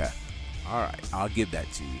 Okay. All right. I'll give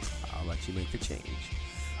that to you. I'll let you make the change.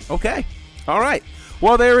 Okay. All right.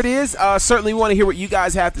 Well, there it is. Certainly want to hear what you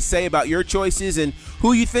guys have to say about your choices and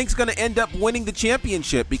who you think is going to end up winning the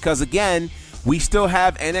championship. Because, again, we still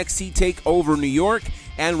have NXT TakeOver New York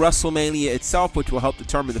and WrestleMania itself, which will help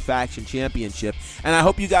determine the Faction Championship. And I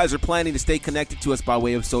hope you guys are planning to stay connected to us by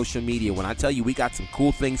way of social media. When I tell you we got some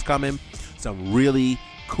cool things coming, some really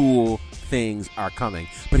cool things are coming.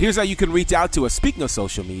 But here's how you can reach out to us. Speaking of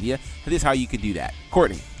social media, here's how you can do that.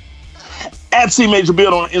 Courtney. At C Major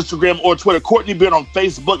Beard on Instagram or Twitter. Courtney Beard on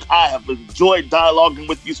Facebook. I have enjoyed dialoguing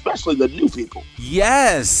with you, especially the new people.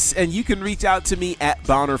 Yes, and you can reach out to me at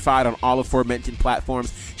Bonnerfied on all aforementioned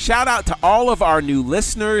platforms. Shout out to all of our new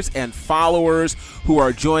listeners and followers who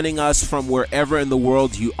are joining us from wherever in the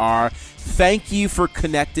world you are. Thank you for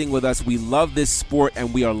connecting with us. We love this sport,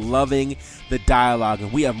 and we are loving the dialogue,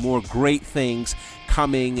 and we have more great things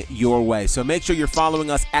coming your way. So make sure you're following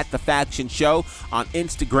us at The Faction Show on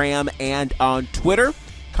Instagram and on Twitter.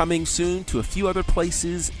 Coming soon to a few other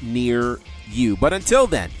places near you. But until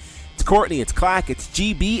then, it's Courtney, it's Clack, it's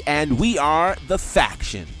GB, and we are The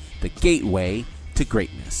Faction, the gateway to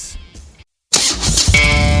greatness.